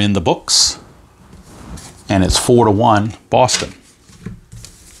 innings are in the books, and it's 4-1 Boston.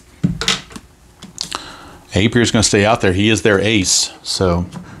 Appier's going to stay out there. He is their ace. So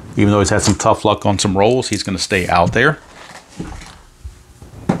Even though he's had some tough luck on some rolls, he's going to stay out there.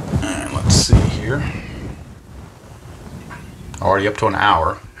 And let's see here. Already up to an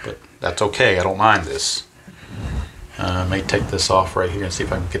hour, but that's okay. I don't mind this. I may take this off right here and see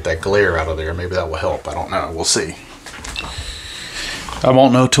if I can get that glare out of there. Maybe that will help. I don't know. We'll see. I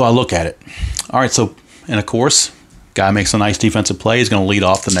won't know till I look at it. All right, so, and of course, guy makes a nice defensive play. He's going to lead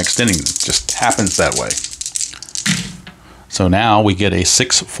off the next inning. It just happens that way. So now we get a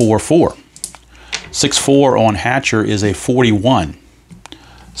 6-4-4. 6-4 on Hatcher is a 41.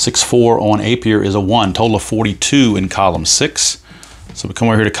 6-4 on Appier is a 1. Total of 42 in column 6. So we come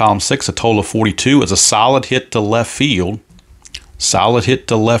over here to column 6. A total of 42 is a solid hit to left field. Solid hit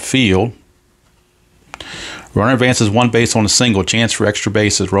to left field. Runner advances 1 base on a single. Chance for extra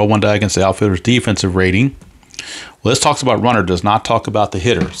bases. Roll 1 die against the outfielder's defensive rating. Well, this talks about runner, does not talk about the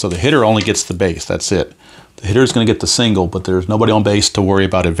hitter. So the hitter only gets the base. That's it. The hitter is going to get the single, but there's nobody on base to worry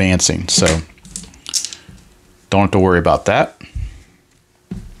about advancing. So don't have to worry about that.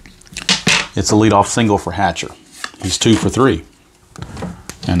 It's a leadoff single for Hatcher. He's 2 for 3.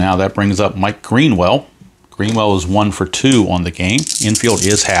 And now that brings up Mike Greenwell. Greenwell is 1 for 2 on the game. Infield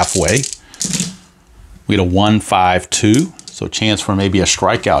is halfway. We get a 1-5-2, so chance for maybe a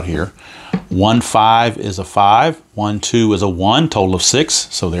strikeout here. 1-5 is a 5. 1-2 is a 1. Total of 6.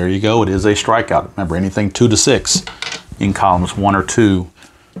 So there you go. It is a strikeout. Remember, anything 2 to 6 in columns 1 or 2,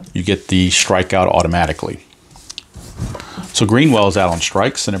 you get the strikeout automatically. So Greenwell is out on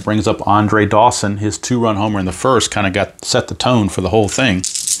strikes, and it brings up Andre Dawson. His 2-run homer in the first kind of set the tone for the whole thing.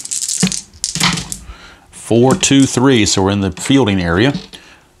 4-2-3, so we're in the fielding area.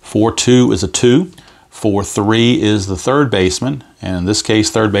 4-2 is a 2. 4-3 is the third baseman, and in this case,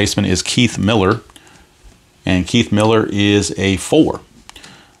 third baseman is Keith Miller, and Keith Miller is a 4.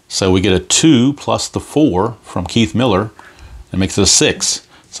 So we get a 2 plus the 4 from Keith Miller, and makes it a 6.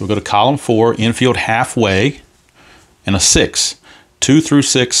 So we go to column 4, infield halfway, and a 6. 2 through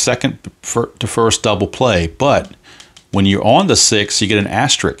 6, second to first double play, but when you're on the 6, you get an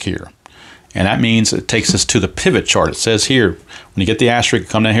asterisk here. And that means it takes us to the pivot chart. It says here, when you get the asterisk,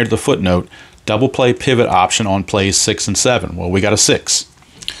 come down here to the footnote, double play pivot option on plays 6 and 7. Well, we got a 6.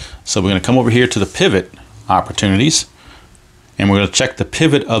 So we're going to come over here to the pivot opportunities, and we're going to check the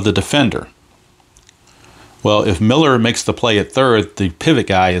pivot of the defender. Well, if Miller makes the play at third, the pivot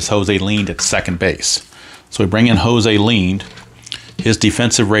guy is Jose Lind at second base. So we bring in Jose Lind. His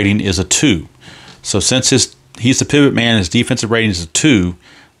defensive rating is a 2. So since he's the pivot man, his defensive rating is a 2,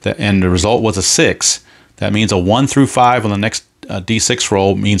 and the result was a 6, that means a 1 through 5 on the next D6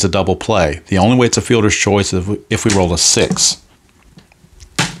 roll means a double play. The only way it's a fielder's choice is if we roll a 6.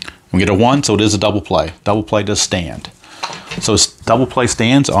 We get a 1, so it is a double play. Double play does stand. So double play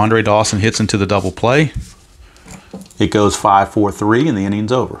stands. Andre Dawson hits into the double play. It goes 5-4-3, and the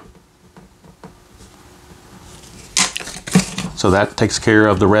inning's over. So that takes care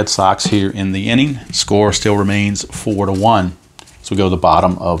of the Red Sox here in the inning. Score still remains 4-1. So we go to the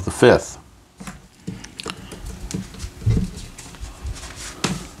bottom of the 5th.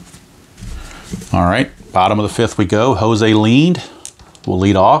 All right, bottom of the 5th we go. Jose Lind will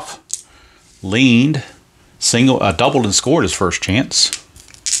lead off. Lind doubled and scored his first chance.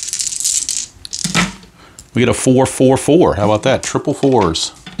 We get a 4-4-4. How about that? Triple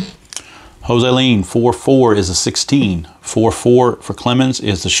 4s. Jose Lind, 4-4 is a 16. 4-4 for Clemens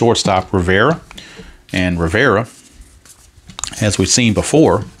is the shortstop, Rivera. And Rivera, as we've seen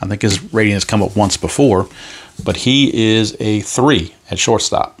before, I think his rating has come up once before, but he is a 3 at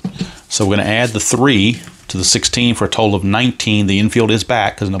shortstop. So we're going to add the 3 to the 16 for a total of 19. The infield is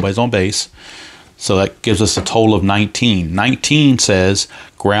back because nobody's on base. So that gives us a total of 19. 19 says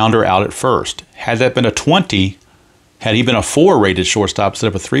grounder out at first. Had that been a 20, had he been a 4 rated shortstop instead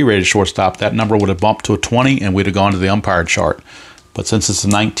of a 3 rated shortstop, that number would have bumped to a 20 and we'd have gone to the umpire chart. But since it's a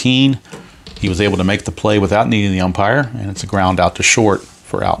 19, he was able to make the play without needing the umpire, and it's a ground out to short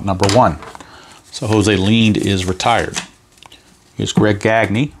for out number 1. So Jose Lind is retired. Here's Greg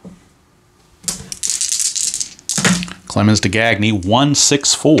Gagne. Clemens to Gagne,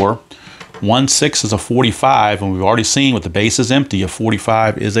 1-6-4. 1-6 is a 45, and we've already seen with the bases empty, a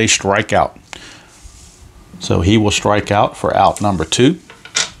 45 is a strikeout. So he will strike out for out number 2.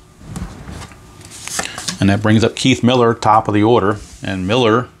 And that brings up Keith Miller, top of the order. And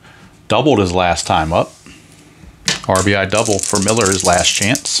Miller doubled his last time up. RBI double for Miller, his last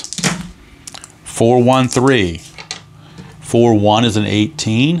chance. 4-1-3. 4-1 is an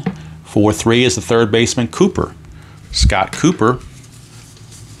 18. 4-3 is the third baseman, Cooper. Scott Cooper,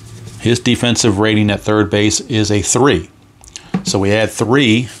 his defensive rating at third base is a 3. So we add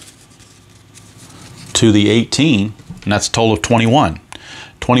 3 to the 18, and that's a total of 21.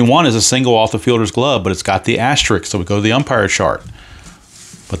 21 is a single off the fielder's glove, but it's got the asterisk, so we go to the umpire chart.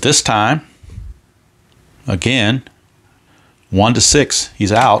 But this time, again, 1 to 6,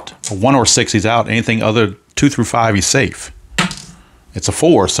 he's out. Or 1 or 6, he's out. Anything other 2 through 5, he's safe. It's a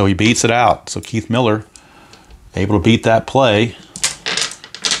 4, so he beats it out. So Keith Miller able to beat that play,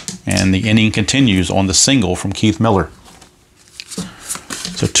 and the inning continues on the single from Keith Miller.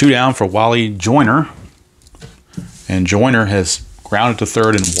 So 2 down for Wally Joyner, and Joyner has grounded to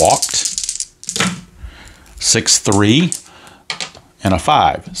third and walked. 6-3 and a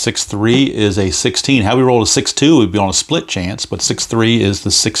 5. 6-3 is a 16. Had we rolled a 6-2, we'd be on a split chance, but 6-3 is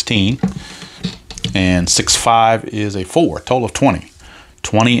the 16, and 6-5 is a 4. Total of 20.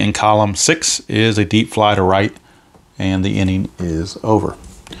 20 in column 6 is a deep fly to right, and the inning is over.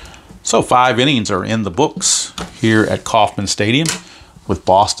 So 5 innings are in the books here at Kauffman Stadium, with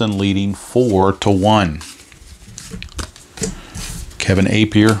Boston leading 4-1. Kevin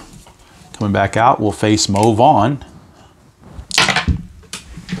Appier coming back out will face Mo Vaughn.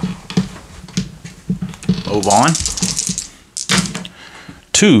 Mo Vaughn.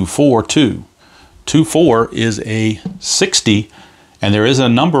 2-4-2. 2-4 is a 60. And there is a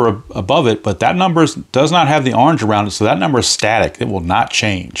number above it, but that number does not have the orange around it, so that number is static. It will not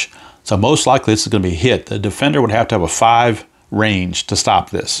change. So most likely this is going to be hit. The defender would have to have a 5 range to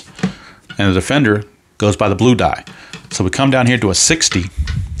stop this. And the defender goes by the blue die. So we come down here to a 60.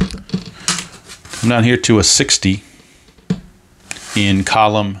 Come down here to a 60 in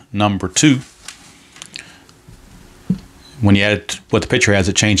column number 2. When you add what the pitcher has,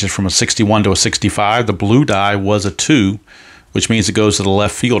 it changes from a 61 to a 65. The blue die was a 2, which means it goes to the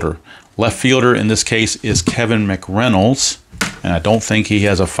left fielder. Left fielder in this case is Kevin McReynolds, and I don't think he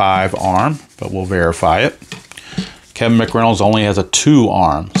has a 5 arm, but we'll verify it. Kevin McReynolds only has a 2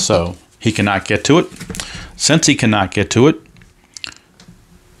 arm, so he cannot get to it. Since he cannot get to it,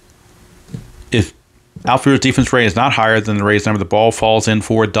 if outfielder's defense rating is not higher than the raised number, the ball falls in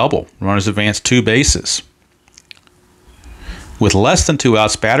for a double. Runners advance 2 bases. With less than 2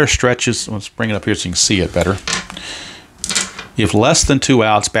 outs, batter stretches. Let's bring it up here so you can see it better. If less than 2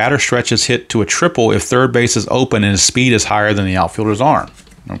 outs, batter stretches hit to a triple if third base is open and his speed is higher than the outfielder's arm.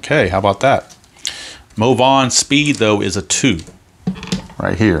 Okay, how about that? Mo Vaughn's speed, though, is a 2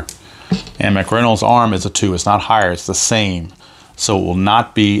 right here. And McReynolds' arm is a 2. It's not higher. It's the same. So it will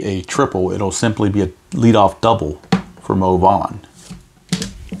not be a triple. It'll simply be a leadoff double for Mo Vaughn.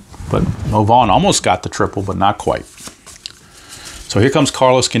 But Mo Vaughn almost got the triple, but not quite. So here comes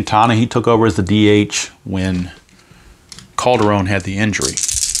Carlos Quintana. He took over as the DH when Calderon had the injury.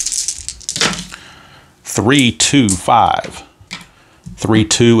 3-2-5.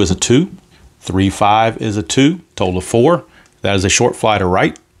 3-2 is a 2. 3-5 is a 2. Total of 4. That is a short fly to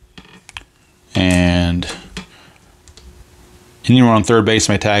right. And anyone on third base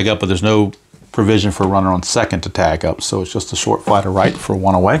may tag up, but there's no provision for a runner on second to tag up. So it's just a short fly to right for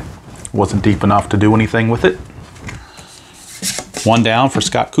 1 away. Wasn't deep enough to do anything with it. 1 down for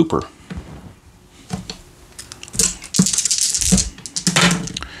Scott Cooper.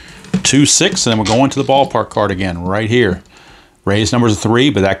 2-6, and then we're going to the ballpark card again, right here. Raised numbers of 3,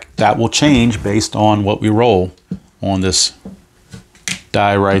 but that will change based on what we roll on this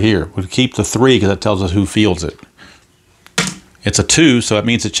die right here. We'll keep the 3 because that tells us who fields it. It's a 2, so that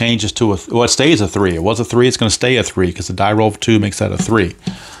means it changes to a, well, it stays a 3. It was a 3, it's going to stay a 3 because the die roll of 2 makes that a 3.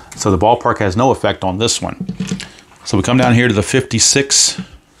 So the ballpark has no effect on this one. So we come down here to the 56.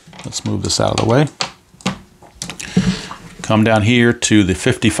 Let's move this out of the way. Come down here to the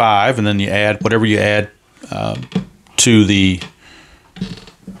 55, and then you add whatever you add to the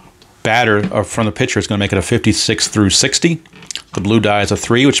batter or from the pitcher is going to make it a 56 through 60. The blue die is a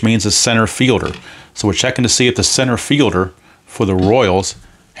 3, which means it's center fielder. So we're checking to see if the center fielder for the Royals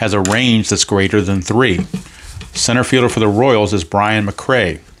has a range that's greater than 3. Center fielder for the Royals is Brian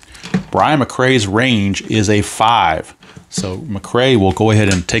McRae. Brian McRae's range is a 5. So McRae will go ahead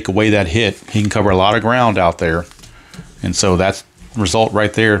and take away that hit. He can cover a lot of ground out there. And so that result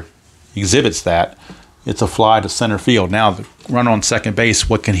right there exhibits that. It's a fly to center field. Now, the runner on second base,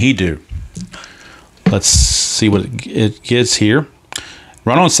 what can he do? Let's see what it gets here.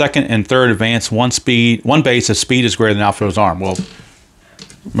 Run on second and third advance 1 base if speed is greater than outfielder's arm. Well,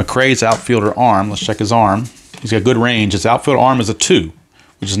 McRae's outfielder arm, let's check his arm. He's got good range. His outfielder arm is a 2,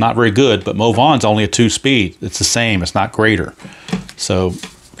 which is not very good, but Mo Vaughn's only a 2 speed. It's the same. It's not greater. So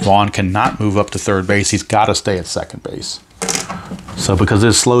Vaughn cannot move up to third base. He's got to stay at second base. So because of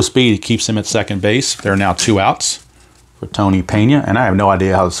his slow speed, it keeps him at second base. There are now 2 outs for Tony Pena, and I have no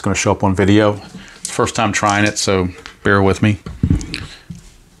idea how this is going to show up on video. It's the first time trying it, so bear with me.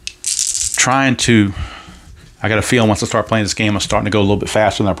 Trying to I got a feeling once I start playing this game, I'm starting to go a little bit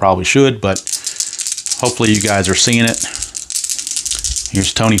faster than I probably should, but hopefully you guys are seeing it.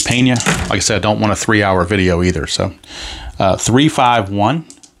 Here's Tony Pena. Like I said, I don't want a 3-hour video either. So 3-5-1,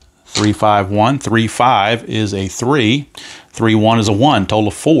 3-5-1, 3-5 is a 3, 3-1 is a 1, total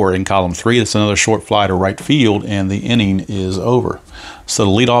of 4 in column 3. That's another short fly to right field, and the inning is over. So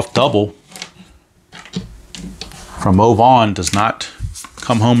the leadoff double from Mo Vaughn does not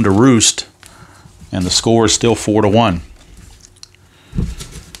come home to roost, and the score is still 4-1.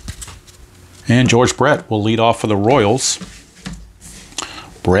 And George Brett will lead off for the Royals.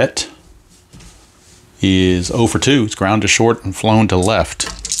 Brett is 0 for 2. It's ground to short and flown to left.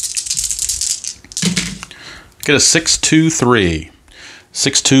 Get a 6-2-3.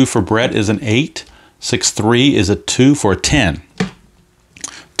 6-2 for Brett is an 8. 6-3 is a 2 for a 10.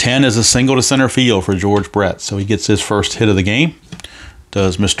 10 is a single to center field for George Brett. So he gets his first hit of the game.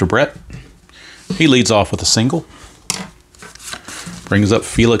 Does Mr. Brett. He leads off with a single. Brings up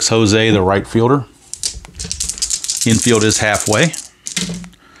Felix Jose, the right fielder. Infield is halfway.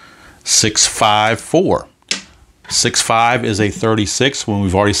 6-5-4. 6-5 is a 36. When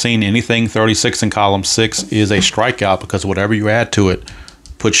we've already seen anything 36 in column 6 is a strikeout, because whatever you add to it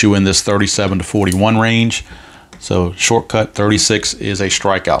puts you in this 37 to 41 range. So shortcut 36 is a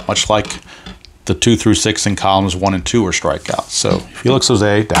strikeout, much like the 2 through 6 in columns 1 and 2 are strikeouts. So Felix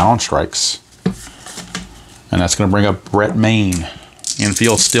Jose down on strikes. And that's going to bring up Brett Maine.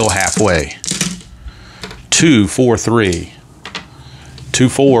 Infield still halfway. 2-4-3.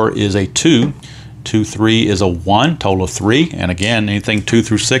 2-4 is a 2. 2-3 is a 1, total of 3. And again, anything 2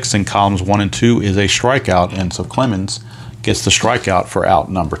 through 6 in columns 1 and 2 is a strikeout. And so Clemens gets the strikeout for out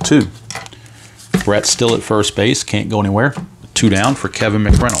number 2. Brett's still at first base, can't go anywhere. 2 down for Kevin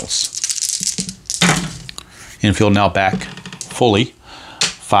McReynolds. Infield now back fully.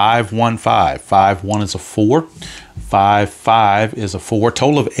 5-1-5. 5-1 is a 4. 5-5 is a 4,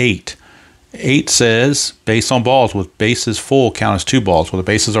 total of 8. 8 says base on balls with bases full count as 2 balls. Well, the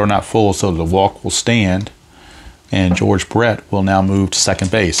bases are not full, so the walk will stand, and George Brett will now move to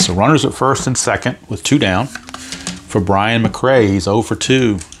second base. So runners at first and second with 2 down. For Brian McRae, he's 0 for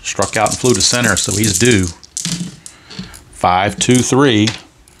 2, struck out and flew to center, so he's due. 5-2-3.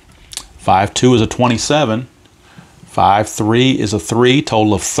 5-2 is a 27. 5-3 is a 3,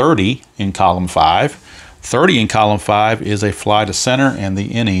 total of 30 in column 5. 30 in column 5 is a fly to center, and the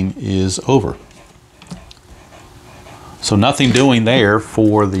inning is over. So nothing doing there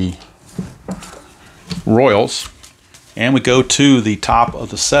for the Royals. And we go to the top of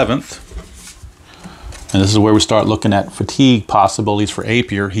the 7th. And this is where we start looking at fatigue possibilities for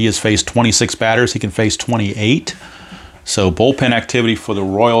Appier. He has faced 26 batters. He can face 28. So bullpen activity for the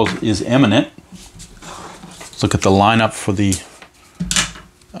Royals is imminent. Let's look at the lineup for the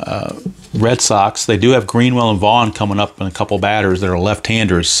Red Sox. They do have Greenwell and Vaughn coming up and a couple batters that are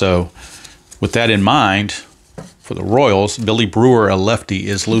left-handers. So with that in mind, for the Royals, Billy Brewer, a lefty,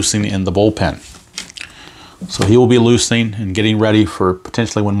 is loosening in the bullpen. So he will be loosening and getting ready for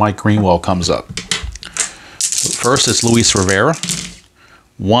potentially when Mike Greenwell comes up. So first it's Luis Rivera,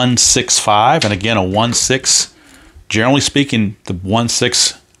 1.65, and again a 1.6. Generally speaking, the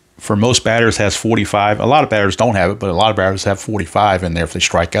 1.6 for most batters has 45. A lot of batters don't have it, but a lot of batters have 45 in there if they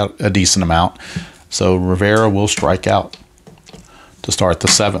strike out a decent amount. So Rivera will strike out to start the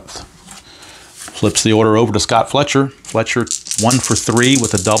 7th. Flips the order over to Scott Fletcher. Fletcher 1 for 3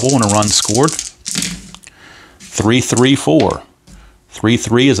 with a double and a run scored. 3-3-4.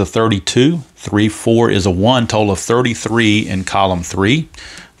 3-3 is a 32. 3-4 is a 1, total of 33 in column 3.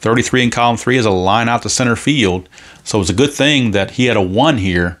 33 in column 3 is a line out to center field. So it was a good thing that he had a 1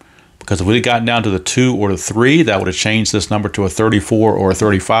 here, because if we had gotten down to the 2 or the 3, that would have changed this number to a 34 or a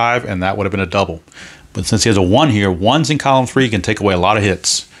 35, and that would have been a double. But since he has a 1 here, 1s in column 3 can take away a lot of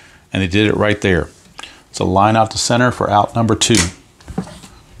hits, and he did it right there. So line out to center for out number 2.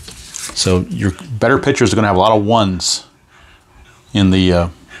 So your better pitchers are going to have a lot of 1s in the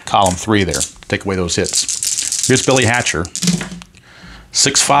column 3 there. Take away those hits. Here's Billy Hatcher.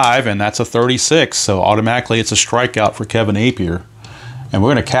 6'5", and that's a 36, so automatically it's a strikeout for Kevin Appier. And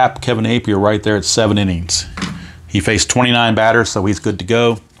we're going to cap Kevin Appier right there at 7 innings. He faced 29 batters, so he's good to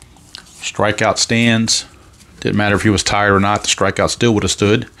go. Strikeout stands. Didn't matter if he was tired or not, the strikeout still would have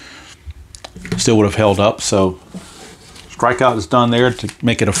stood. Still would have held up, so strikeout is done there to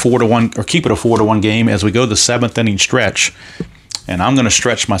make it a 4-1, or keep it a 4-1 game as we go to the 7th inning stretch. And I'm going to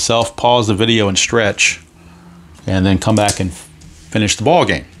stretch myself, pause the video and stretch, and then come back and finish the ball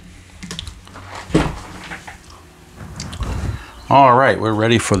game. All right, we're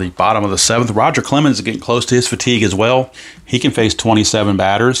ready for the bottom of the 7th. Roger Clemens is getting close to his fatigue as well. He can face 27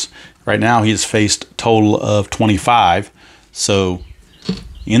 batters. Right now he's faced a total of 25. So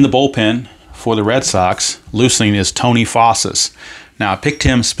in the bullpen for the Red Sox, loosening is Tony Fossis. Now I picked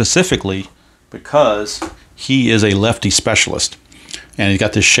him specifically because he is a lefty specialist. And he's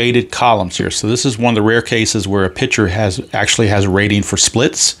got the shaded columns here. So this is one of the rare cases where a pitcher actually has a rating for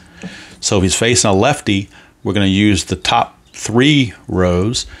splits. So if he's facing a lefty, we're going to use the top 3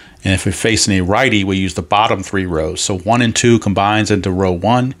 rows. And if we're facing a righty, we use the bottom 3 rows. So 1 and 2 combines into row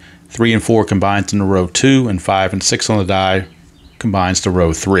 1, 3 and 4 combines into row 2, and 5 and 6 on the die combines to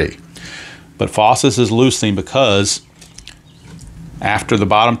row 3. But Fossis is loosening because after the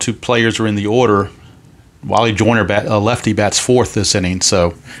bottom 2 players are in the order, Wally Joyner, lefty, bats 4th this inning,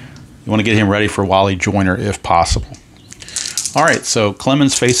 so you want to get him ready for Wally Joyner if possible. All right, so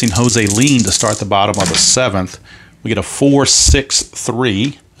Clemens facing Jose Lean to start the bottom of the 7th. We get a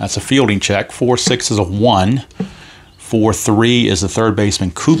 4-6-3. That's a fielding check. 4-6 is a 1. 4-3 is the third baseman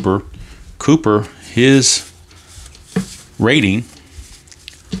Cooper. Cooper, his rating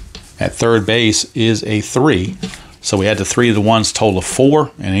at third base is a 3. So we add the 3 to the 1's total of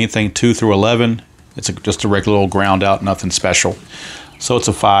 4, and anything 2 through 11, it's just a regular old ground out, nothing special. So it's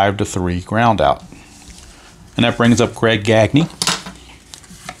a 5-3 ground out. And that brings up Greg Gagne.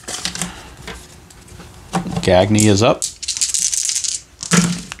 Gagne is up.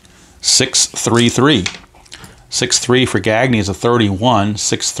 6-3-3. 6-3 for Gagne is a 31.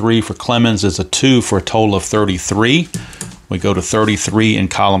 6-3 for Clemens is a 2 for a total of 33. We go to 33 in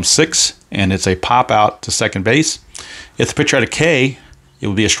column 6, and it's a pop out to second base. If the pitcher had a K, it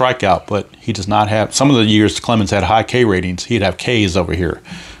would be a strikeout, but he does not have. Some of the years Clemens had high K ratings, he'd have Ks over here,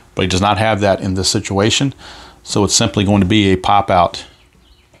 but he does not have that in this situation. So it's simply going to be a pop out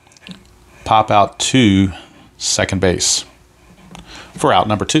to second base for out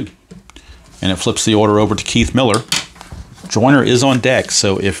number 2. And it flips the order over to Keith Miller. Joyner is on deck,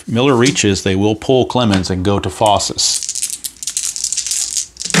 so if Miller reaches, they will pull Clemens and go to Fossis.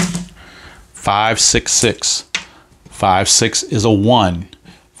 5-6-6. 5-6 is a 1.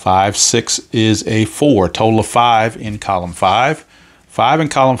 5-6 is a 4. Total of 5 in column 5. 5 in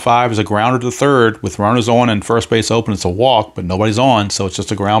column 5 is a grounder to third with runners on and first base open. It's a walk, but nobody's on, so it's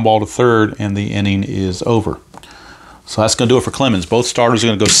just a ground ball to third, and the inning is over. So that's going to do it for Clemens. Both starters are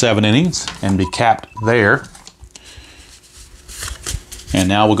going to go 7 innings and be capped there. And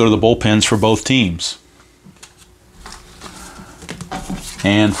now we'll go to the bullpens for both teams.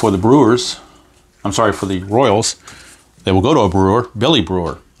 And for the for the Royals, they will go to a Brewer, Billy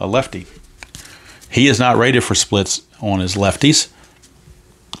Brewer, a lefty. He is not rated for splits on his lefties.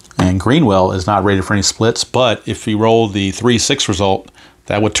 And Greenwell is not rated for any splits, but if he rolled the 3-6 result,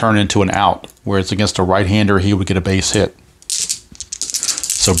 that would turn into an out, whereas against a right-hander, he would get a base hit.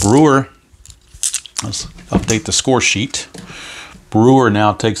 So Brewer, let's update the score sheet. Brewer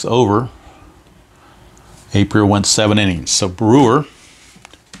now takes over. Appier went 7 innings. So Brewer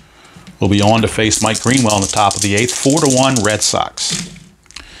will be on to face Mike Greenwell in the top of the 8th. 4-1 Red Sox.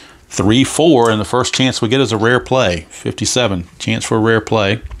 3-4, and the first chance we get is a rare play. 57, chance for a rare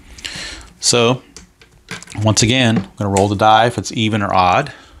play. So, once again, I'm going to roll the die if it's even or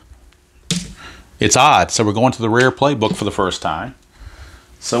odd. It's odd, so we're going to the rare play book for the first time.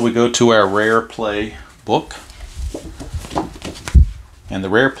 So we go to our rare play book. And the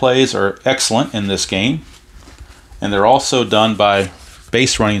rare plays are excellent in this game. And they're also done by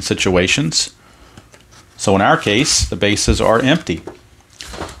base running situations. So in our case, the bases are empty.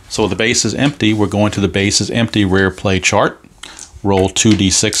 So the base is empty. We're going to the bases empty rare play chart. Roll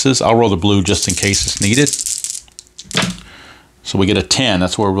 2d6s. I'll roll the blue just in case it's needed. So we get a 10.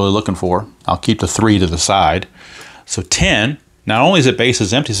 That's what we're really looking for. I'll keep the 3 to the side. So 10. Not only is it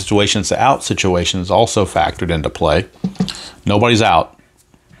bases empty situation, it's the out situation is also factored into play. Nobody's out.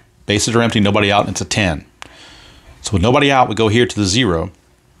 Bases are empty, nobody out, and it's a 10. So with nobody out, we go here to the 0.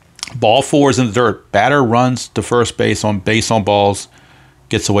 Ball 4 is in the dirt. Batter runs to first base on balls,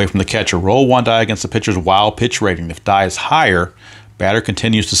 gets away from the catcher. Roll 1 die against the pitcher's wild pitch rating. If die is higher, batter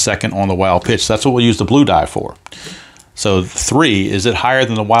continues to second on the wild pitch. That's what we'll use the blue die for. So 3, is it higher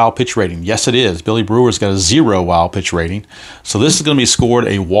than the wild pitch rating? Yes, it is. Billy Brewer's got a 0 wild pitch rating. So this is going to be scored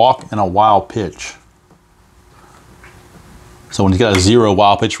a walk and a wild pitch. So when he's got a 0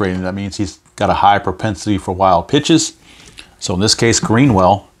 wild pitch rating, that means he's got a high propensity for wild pitches. So in this case,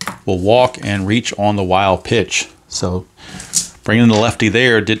 Greenwell will walk and reach on the wild pitch. So bringing the lefty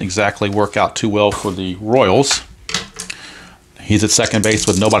there didn't exactly work out too well for the Royals. He's at second base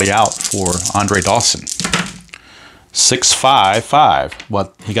with nobody out for Andre Dawson. 6-5-5.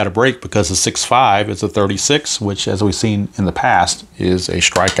 But he got a break because the 6-5 is a 36, which, as we've seen in the past, is a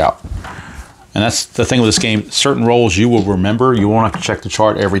strikeout. And that's the thing with this game. Certain roles you will remember. You won't have to check the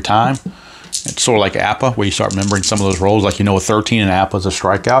chart every time. It's sort of like Appier, where you start remembering some of those roles. Like, you know, a 13 in Appier is a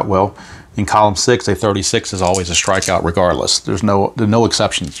strikeout. Well, in column 6, a 36 is always a strikeout regardless. There's no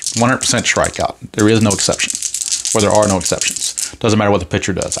exceptions. 100% strikeout. There is no exception. Or there are no exceptions. Doesn't matter what the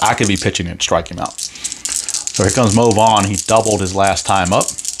pitcher does. I could be pitching and strike him out. So here comes Mo Vaughn. He doubled his last time up.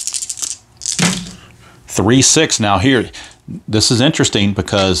 3-6 now here. This is interesting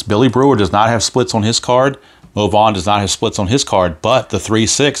because Billy Brewer does not have splits on his card. Mo Vaughn does not have splits on his card, but the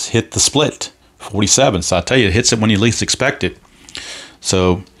 3-6 hit the split, 47. So I tell you, it hits it when you least expect it.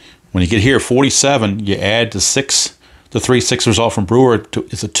 So when you get here, 47, you add the 3-6 result from Brewer,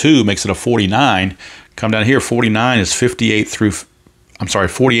 it's a 2, makes it a 49. Come down here, 49 is 48 through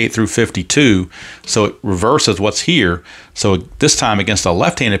 52. So it reverses what's here. So this time against a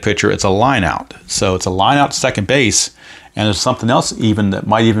left-handed pitcher, it's a line out. So it's a line out to second base. And there's something else even that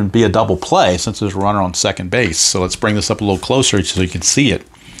might even be a double play since there's a runner on second base. So let's bring this up a little closer so you can see it.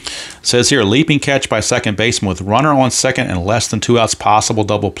 It says here, leaping catch by second baseman with runner on second and less than 2 outs, possible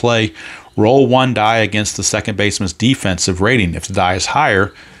double play. Roll 1 die against the second baseman's defensive rating. If the die is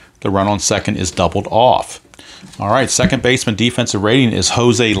higher, the run on second is doubled off. All right, second baseman defensive rating is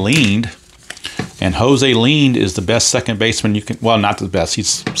Jose Leaned. And Jose Leaned is the best second baseman you can, well, not the best,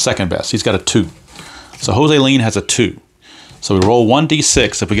 he's second best. He's got a 2. So Jose Leaned has a 2. So we roll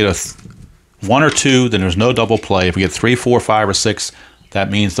 1d6. If we get a 1 or 2, then there's no double play. If we get 3, 4, 5, or 6, that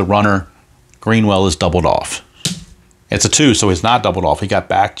means the runner, Greenwell, is doubled off. It's a 2, so he's not doubled off. He got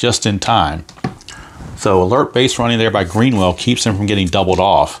back just in time. So alert base running there by Greenwell keeps him from getting doubled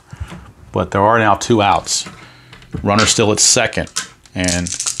off. But there are now 2 outs. Runner still at second.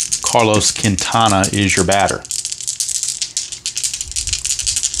 And Carlos Quintana is your batter.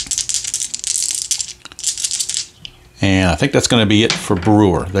 And I think that's going to be it for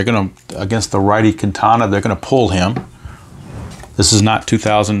Brewer. They're going to, against the righty Quintana, they're going to pull him. This is not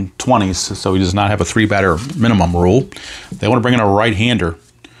 2020s, so he does not have a 3-batter minimum rule. They want to bring in a right-hander,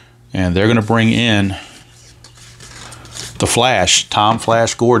 and they're going to bring in the Flash, Tom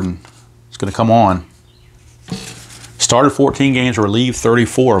Flash Gordon. He's going to come on. Started 14 games, relieved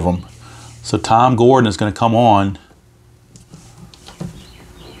 34 of them. So Tom Gordon is going to come on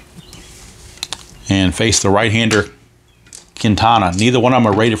and face the right-hander Quintana. Neither one of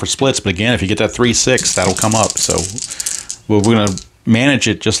them are rated for splits, but again, if you get that 3-6, that'll come up. So we're going to manage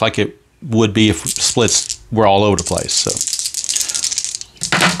it just like it would be if splits were all over the place. So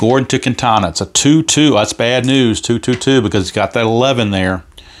Gordon to Quintana. It's a 2-2. That's bad news, 2-2-2, because he's got that 11 there.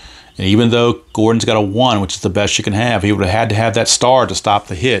 And even though Gordon's got a 1, which is the best you can have, he would have had to have that star to stop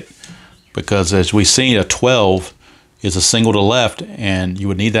the hit, because as we've seen, a 12 is a single to left, and you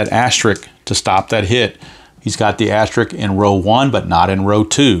would need that asterisk to stop that hit. He's got the asterisk in row 1, but not in row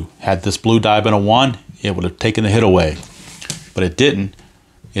 2. Had this blue die been a 1, it would have taken the hit away. But it didn't.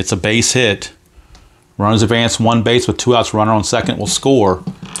 It's a base hit. Runners advance 1 base with 2 outs. Runner on second will score.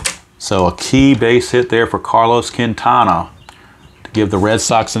 So a key base hit there for Carlos Quintana to give the Red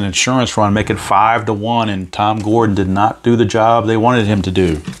Sox an insurance run, make it 5-1, and Tom Gordon did not do the job they wanted him to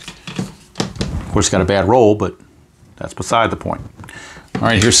do. Of course, he got a bad roll, but that's beside the point. All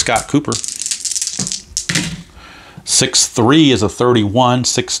right, here's Scott Cooper. 6-3 is a 31,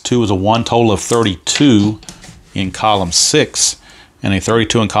 6-2 is a 1, total of 32 in column 6, and a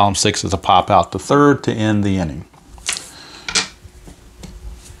 32 in column 6 is a pop out to third to end the inning.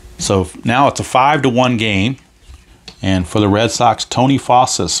 So now it's a 5-1 game, and for the Red Sox, Tony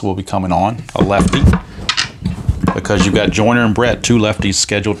Fossis will be coming on, a lefty, because you've got Joyner and Brett, 2 lefties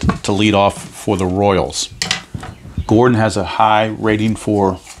scheduled to lead off for the Royals. Gordon has a high rating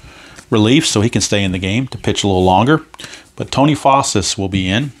for relief, so he can stay in the game to pitch a little longer. But Tony Fossis will be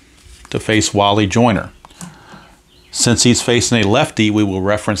in to face Wally Joyner. Since he's facing a lefty, we will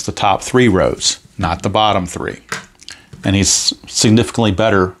reference the top 3 rows, not the bottom 3. And he's significantly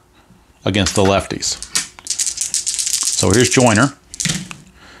better against the lefties. So here's Joyner.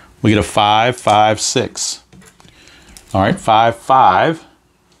 We get a 5-5-6. All right, 5-5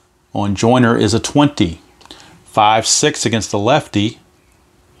 on Joyner is a 20. 5-6 against the lefty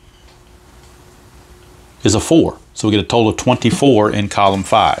is a 4. So we get a total of 24 in column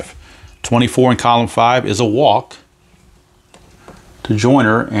 5. 24 in column 5 is a walk to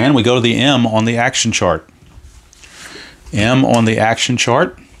Joyner, and we go to the M on the action chart. M on the action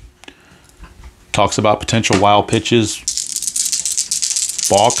chart talks about potential wild pitches,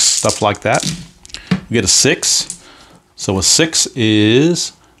 balks, stuff like that. We get a 6. So a 6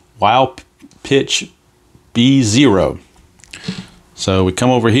 is wild pitch B0. So we come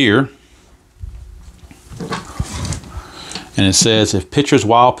over here, And it says if pitcher's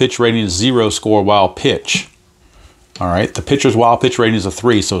wild pitch rating is 0, score wild pitch. All right, the pitcher's wild pitch rating is a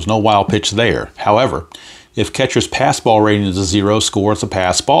 3, so there's no wild pitch there. However, if catcher's pass ball rating is a 0, score it's a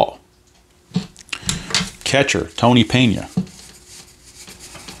pass ball. Catcher, Tony Pena.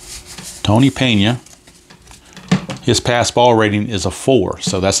 Tony Pena, his pass ball rating is a 4,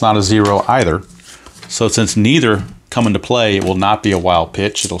 so that's not a 0 either. So since neither come into play, it will not be a wild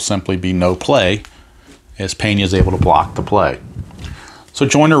pitch. It'll simply be no play, as Pena is able to block the play. So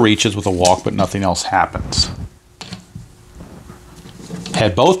Joyner reaches with a walk, but nothing else happens.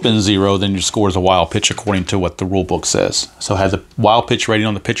 Had both been 0, then your score is a wild pitch according to what the rule book says. So had the wild pitch rating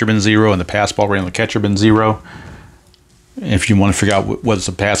on the pitcher been 0 and the pass ball rating on the catcher been 0, if you want to figure out whether it's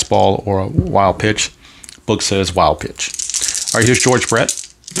a pass ball or a wild pitch, book says wild pitch. All right, here's George Brett.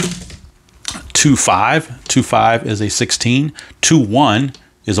 2-5. 2-5 is a 16. 2-1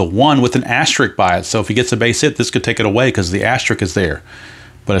 is a 1 with an asterisk by it. So if he gets a base hit, this could take it away because the asterisk is there.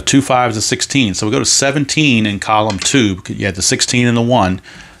 But a 2-5 is a 16. So we go to 17 in column 2. You had the 16 and the 1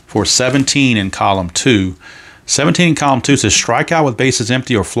 for 17 in column 2. 17 in column 2 says strike out with bases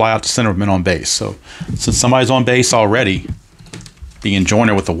empty or fly out to center with men on base. So since somebody's on base already, being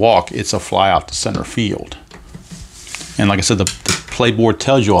Joyner with the walk, it's a fly out to center field. And like I said, the playboard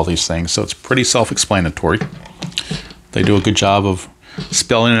tells you all these things, so it's pretty self-explanatory. They do a good job of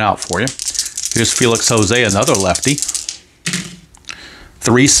spelling it out for you. Here's Felix Jose, another lefty.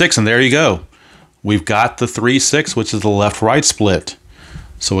 3-6, and there you go. We've got the 3-6, which is the left-right split.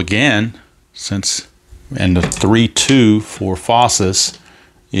 So again, and the 3-2 for Fossis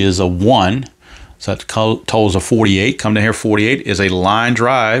is a 1. So that totals a 48. Come down here, 48 is a line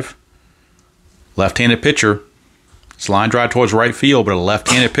drive. Left-handed pitcher. It's a line drive towards right field, but a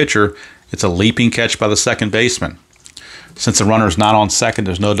left-handed pitcher, it's a leaping catch by the second baseman. Since the runner's not on second,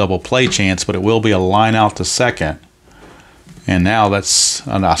 there's no double play chance, but it will be a line out to second. And now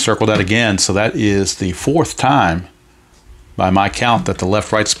and I circled that again, so that is the 4th time by my count that the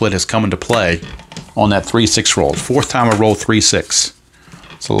left-right split has come into play on that 3-6 roll. 4th time I rolled 3-6.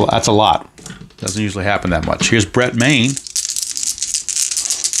 So that's a lot. Doesn't usually happen that much. Here's Brett Main.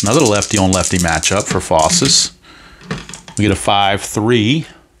 Another lefty on lefty matchup for Fossis. We get a 5-3.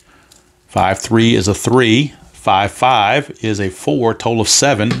 5-3 is a 3. 5-5 is a 4. Total of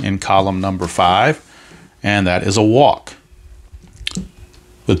 7 in column number 5. And that is a walk.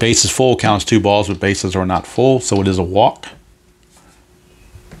 With bases full counts 2 balls, with bases are not full, so it is a walk.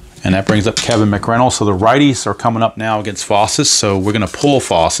 And that brings up Kevin McReynolds. So the righties are coming up now against Fossis, so we're going to pull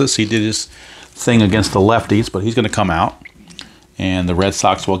Fossis. He did his thing against the lefties, but he's going to come out. And the Red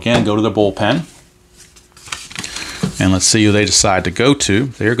Sox will again go to the bullpen. And let's see who they decide to go to.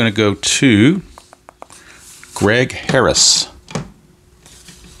 They're going to go to Greg Harris.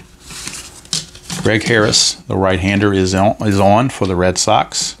 Greg Harris, the right-hander, is on for the Red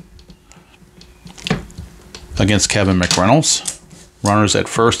Sox against Kevin McReynolds. Runners at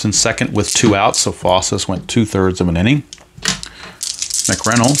first and second with 2 outs, so Fossis went 2/3 of an inning.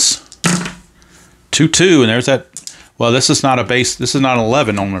 McReynolds, 2-2, and there's that. Well, this is not a base. This is not an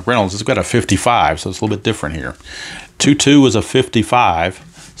 11 on McReynolds. It's got a 55, so it's a little bit different here. 2-2 is a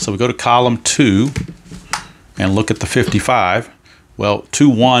 55, so we go to column 2 and look at the 55. Well,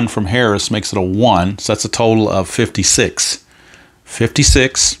 2-1 from Harris makes it a 1, so that's a total of 56.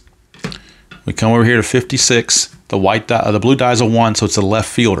 56. We come over here to 56. The blue die is a 1, so it's a left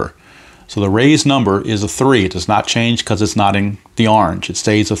fielder. So the Rays number is a 3. It does not change because it's not in the orange. It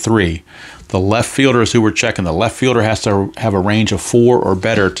stays a 3. The left fielder is who we're checking. The left fielder has to have a range of 4 or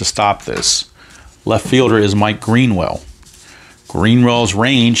better to stop this. Left fielder is Mike Greenwell. Greenwell's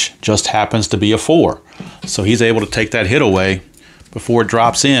range just happens to be a 4. So he's able to take that hit away before it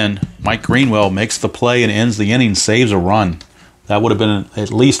drops in. Mike Greenwell makes the play and ends the inning, saves a run. That would have been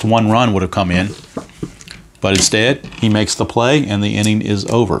at least 1 run would have come in. But instead, he makes the play and the inning is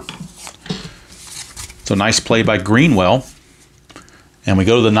over. So nice play by Greenwell. And we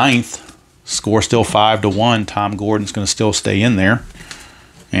go to the 9th. Score still 5-1. Tom Gordon's going to still stay in there.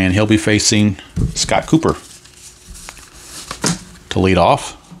 And he'll be facing Scott Cooper to lead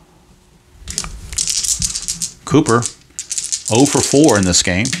off. Cooper 0 for 4 in this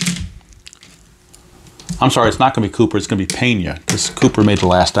game. I'm sorry, it's not going to be Cooper. It's going to be Pena because Cooper made the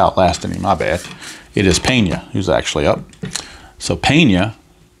last out last inning. My bad. It is Pena who's actually up. So Pena,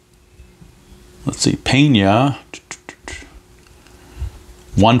 let's see, Pena,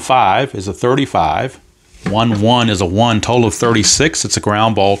 1-5 is a 35. 1-1 is a 1, total of 36. It's a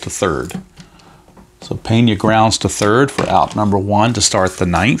ground ball to third. So Pena grounds to third for out number 1 to start the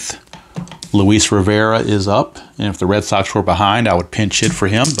 9th. Luis Rivera is up, and if the Red Sox were behind, I would pinch hit for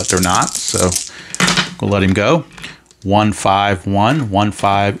him, but they're not, so we'll let him go. 1, 5, 1. 1,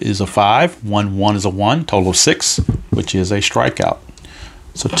 5 is a 5. 1, 1 is a 1. Total of 6, which is a strikeout.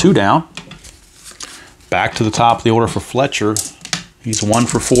 So 2 down. Back to the top of the order for Fletcher. He's 1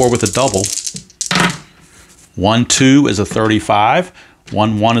 for 4 with a double. 1, 2 is a 35.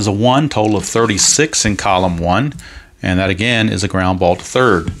 1, 1 is a 1. Total of 36 in column 1. And that again is a ground ball to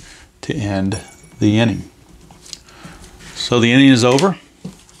third to end the inning. So the inning is over.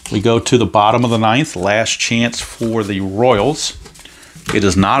 We go to the bottom of the ninth, last chance for the Royals. It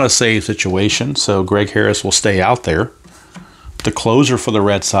is not a save situation, so Greg Harris will stay out there. The closer for the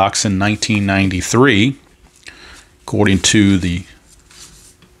Red Sox in 1993, according to the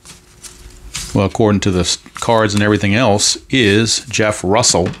cards and everything else, is Jeff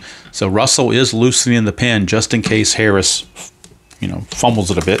Russell. So Russell is loosening the pen just in case Harris,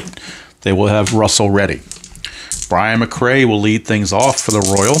 fumbles it a bit. They will have Russell ready. Brian McRae will lead things off for the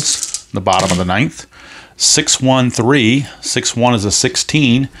Royals, the bottom of the ninth. 6-1-3. 6-1 is a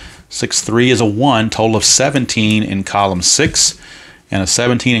 16. 6-3 is a 1. Total of 17 in column 6. And a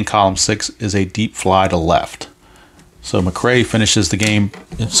 17 in column 6 is a deep fly to left. So McRae finishes the game,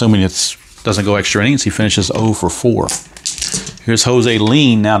 assuming it doesn't go extra innings, he finishes 0 for 4. Here's Jose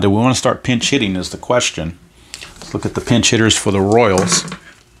Lean. Now, do we want to start pinch hitting is the question. Let's look at the pinch hitters for the Royals.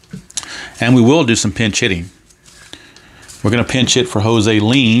 And we will do some pinch hitting. We're going to pinch hit for Jose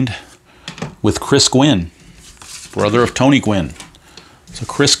Lean with Chris Gwynn, brother of Tony Gwynn. So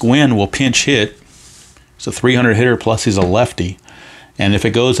Chris Gwynn will pinch hit. He's a 300 hitter, plus he's a lefty. And if it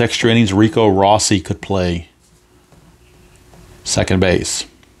goes extra innings, Rico Rossi could play second base.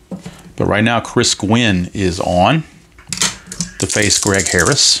 But right now, Chris Gwynn is on to face Greg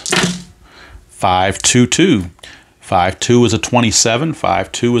Harris. 5-2-2. 5-2 is a 27.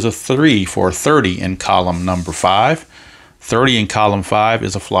 5-2 is a 3 for a 30 in column number 5. 30 in column 5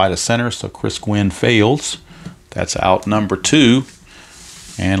 is a fly to center, so Chris Gwynn fails. That's out number 2.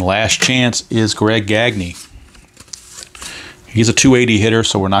 And last chance is Greg Gagne. He's a 280 hitter,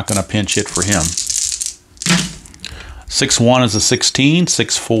 so we're not going to pinch hit for him. 6-1 is a 16.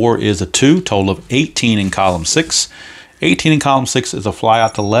 6-4 is a 2. Total of 18 in column 6. 18 in column 6 is a fly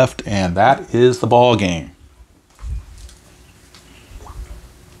out to left, and that is the ball game.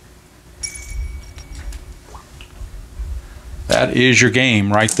 That is your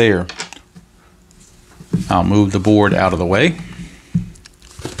game right there. I'll move the board out of the way.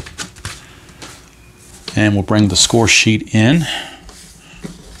 And we'll bring the score sheet in.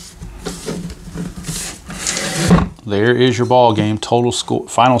 There is your ball game. Total score,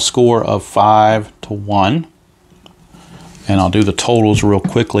 final score of 5-1. And I'll do the totals real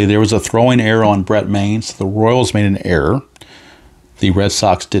quickly. There was a throwing error on Brett Maines. The Royals made an error. The Red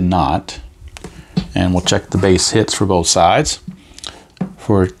Sox did not. And we'll check the base hits for both sides.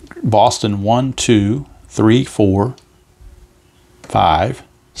 For Boston, 1, 2, 3, 4, 5,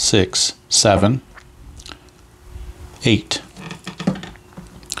 6, 7, 8.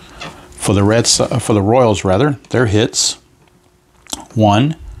 For the Royals, their hits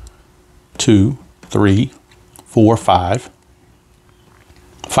 1, 2, 3, 4, 5.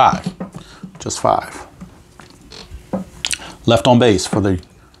 5. Just 5. Left on base for the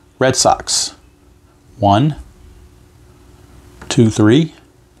Red Sox. 1, 2, 3,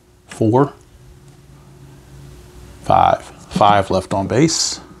 4, 5. 5 left on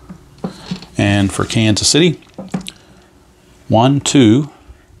base. And for Kansas City, 1, 2,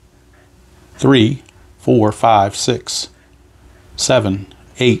 3, 4, 5, 6, 7,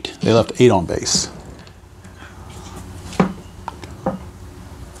 8. They left 8 on base.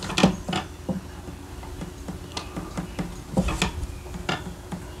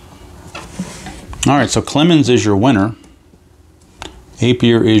 All right, so Clemens is your winner.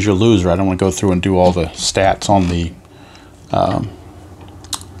 Appier is your loser. I don't want to go through and do all the stats on the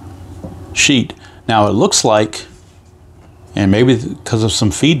sheet. Now, it looks like, and maybe because of some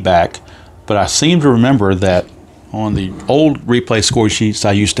feedback, but I seem to remember that on the old replay score sheets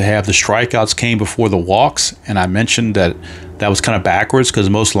I used to have, the strikeouts came before the walks, and I mentioned that that was kind of backwards because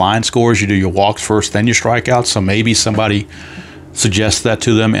most line scores, you do your walks first, then your strikeouts, so maybe somebody suggested that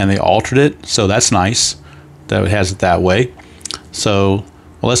to them and they altered it, so that's nice that it has it that way. So,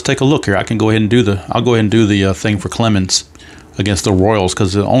 well, let's take a look here. I'll go ahead and do the thing for Clemens against the Royals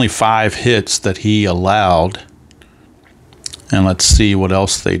because there are only 5 hits that he allowed. And let's see what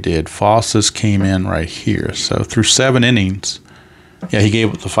else they did. Foss's came in right here. So through 7 innings, yeah, he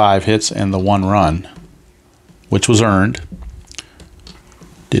gave up the 5 hits and the 1 run, which was earned.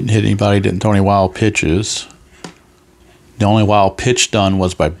 Didn't hit anybody, didn't throw any wild pitches. The only wild pitch done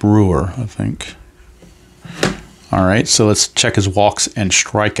was by Brewer, I think. All right, so let's check his walks and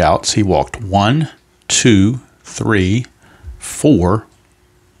strikeouts. He walked 1, 2, 3, 4.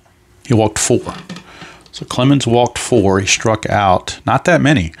 He walked 4. So Clemens walked 4. He struck out not that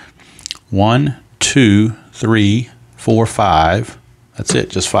many. 1, 2, 3, 4, 5. That's it,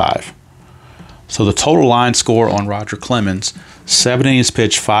 just 5. So the total line score on Roger Clemens, 7 innings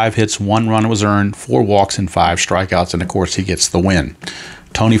pitched, 5 hits, 1 run was earned, 4 walks, and 5 strikeouts, and of course he gets the win.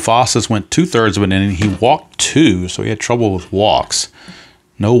 Tony Fosses went 2/3 of an inning. He walked 2, so he had trouble with walks.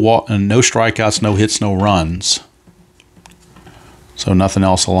 No strikeouts, no hits, no runs. So nothing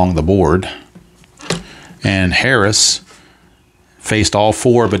else along the board. And Harris faced all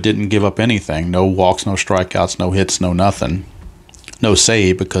 4 but didn't give up anything. No walks, no strikeouts, no hits, no nothing. No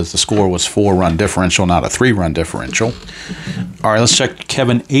save because the score was 4-run differential, not a 3-run differential. All right, let's check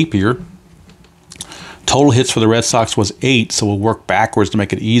Kevin Appier. Total hits for the Red Sox was 8, so we'll work backwards to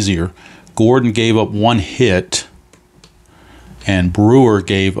make it easier. Gordon gave up 1 hit, and Brewer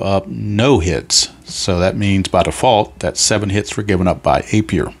gave up no hits. So that means by default that 7 hits were given up by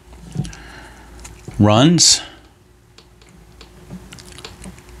Appier. Runs,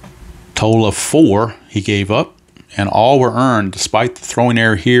 total of 4 he gave up, and all were earned despite the throwing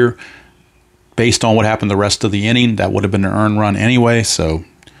error here. Based on what happened the rest of the inning, that would have been an earned run anyway, so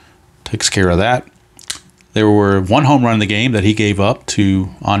takes care of that. There were 1 home run in the game that he gave up to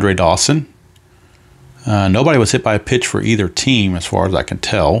Andre Dawson. Nobody was hit by a pitch for either team as far as I can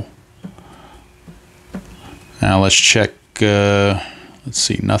tell. Now let's check, let's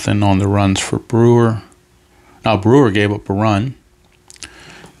see, nothing on the runs for Brewer. Now Brewer gave up a run.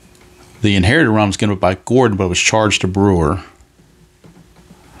 The inherited run was given up by Gordon, but it was charged to Brewer.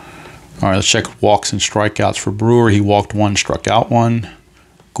 All right, let's check walks and strikeouts for Brewer. He walked 1, struck out 1.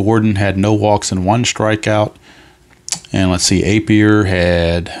 Gordon had no walks and 1 strikeout. And let's see, Appier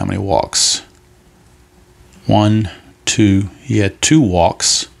had how many walks? 1, 2. He had 2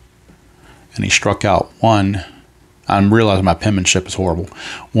 walks, and he struck out 1. I'm realizing my penmanship is horrible.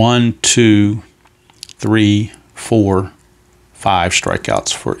 1, 2, 3, 4, 5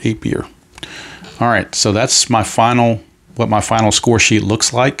 strikeouts for Appier. All right, so that's my what my final score sheet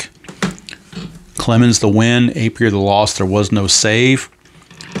looks like. Clemens the win, Appier the loss. There was no save.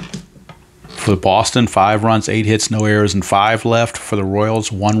 For Boston, 5 runs, 8 hits, no errors, and 5 left. For the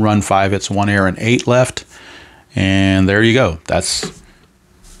Royals, 1 run, 5 hits, 1 error, and 8 left. And there you go. That's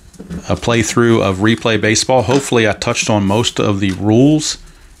a playthrough of Replay Baseball. Hopefully I touched on most of the rules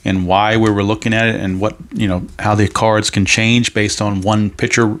and why we were looking at it, and what, how the cards can change based on 1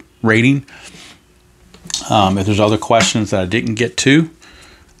 pitcher rating. If there's other questions that I didn't get to,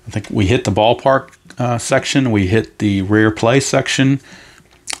 I think we hit the ballpark section. We hit the rear play section.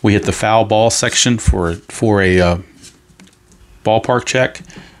 We hit the foul ball section for a ballpark check.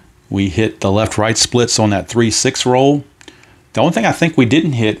 We hit the left-right splits on that 3-6 roll. The only thing I think we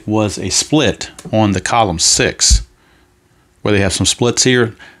didn't hit was a split on the column 6, where they have some splits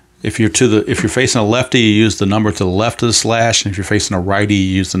here. If you're facing a lefty, you use the number to the left of the slash, and if you're facing a righty,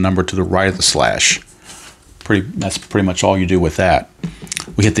 you use the number to the right of the slash. That's pretty much all you do with that.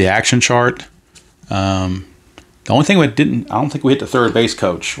 We hit the action chart. The only thing I don't think we hit the third base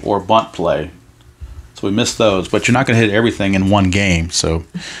coach or bunt play. So we missed those, but you're not going to hit everything in one game.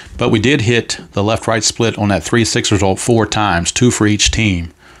 But we did hit the left-right split on that 3-6 result 4 times, 2 for each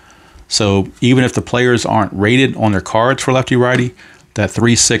team. So even if the players aren't rated on their cards for lefty-righty, that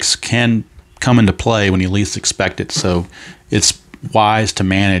 3-6 can come into play when you least expect it. So it's wise to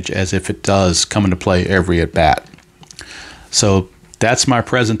manage as if it does come into play every at-bat. So that's my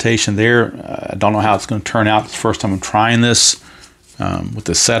presentation there. I don't know how it's going to turn out. It's the first time I'm trying this with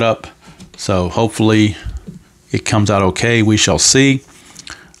the setup. So hopefully it comes out okay. We shall see.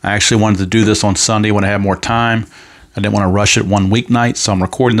 I actually wanted to do this on Sunday when I had more time. I didn't want to rush it one weeknight, so I'm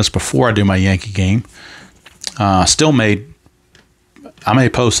recording this before I do my Yankee game. I may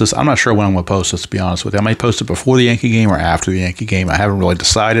post this. I'm not sure when I'm going to post this, to be honest with you. I may post it before the Yankee game or after the Yankee game. I haven't really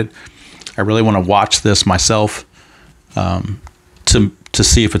decided. I really want to watch this myself to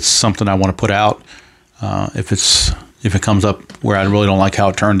see if it's something I want to put out. If it comes up where I really don't like how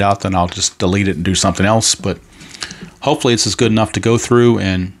it turned out, then I'll just delete it and do something else. But hopefully this is good enough to go through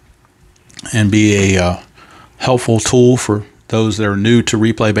and be a helpful tool for those that are new to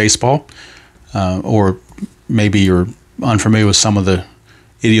Replay Baseball, or maybe you're unfamiliar with some of the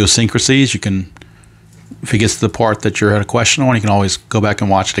idiosyncrasies. You can, if it gets to the part that you had a question on, you can always go back and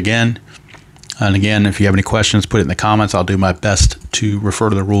watch it again. And again, if you have any questions, put it in the comments. I'll do my best to refer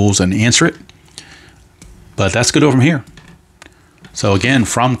to the rules and answer it. But that's good over from here. So again,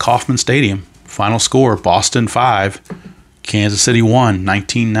 from Kauffman Stadium, final score, Boston 5, Kansas City 1,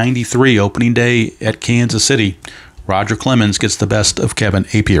 1993, opening day at Kansas City. Roger Clemens gets the best of Kevin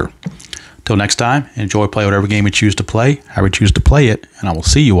Appier. Till next time, enjoy play whatever game you choose to play, however you choose to play it, and I will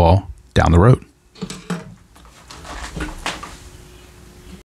see you all down the road.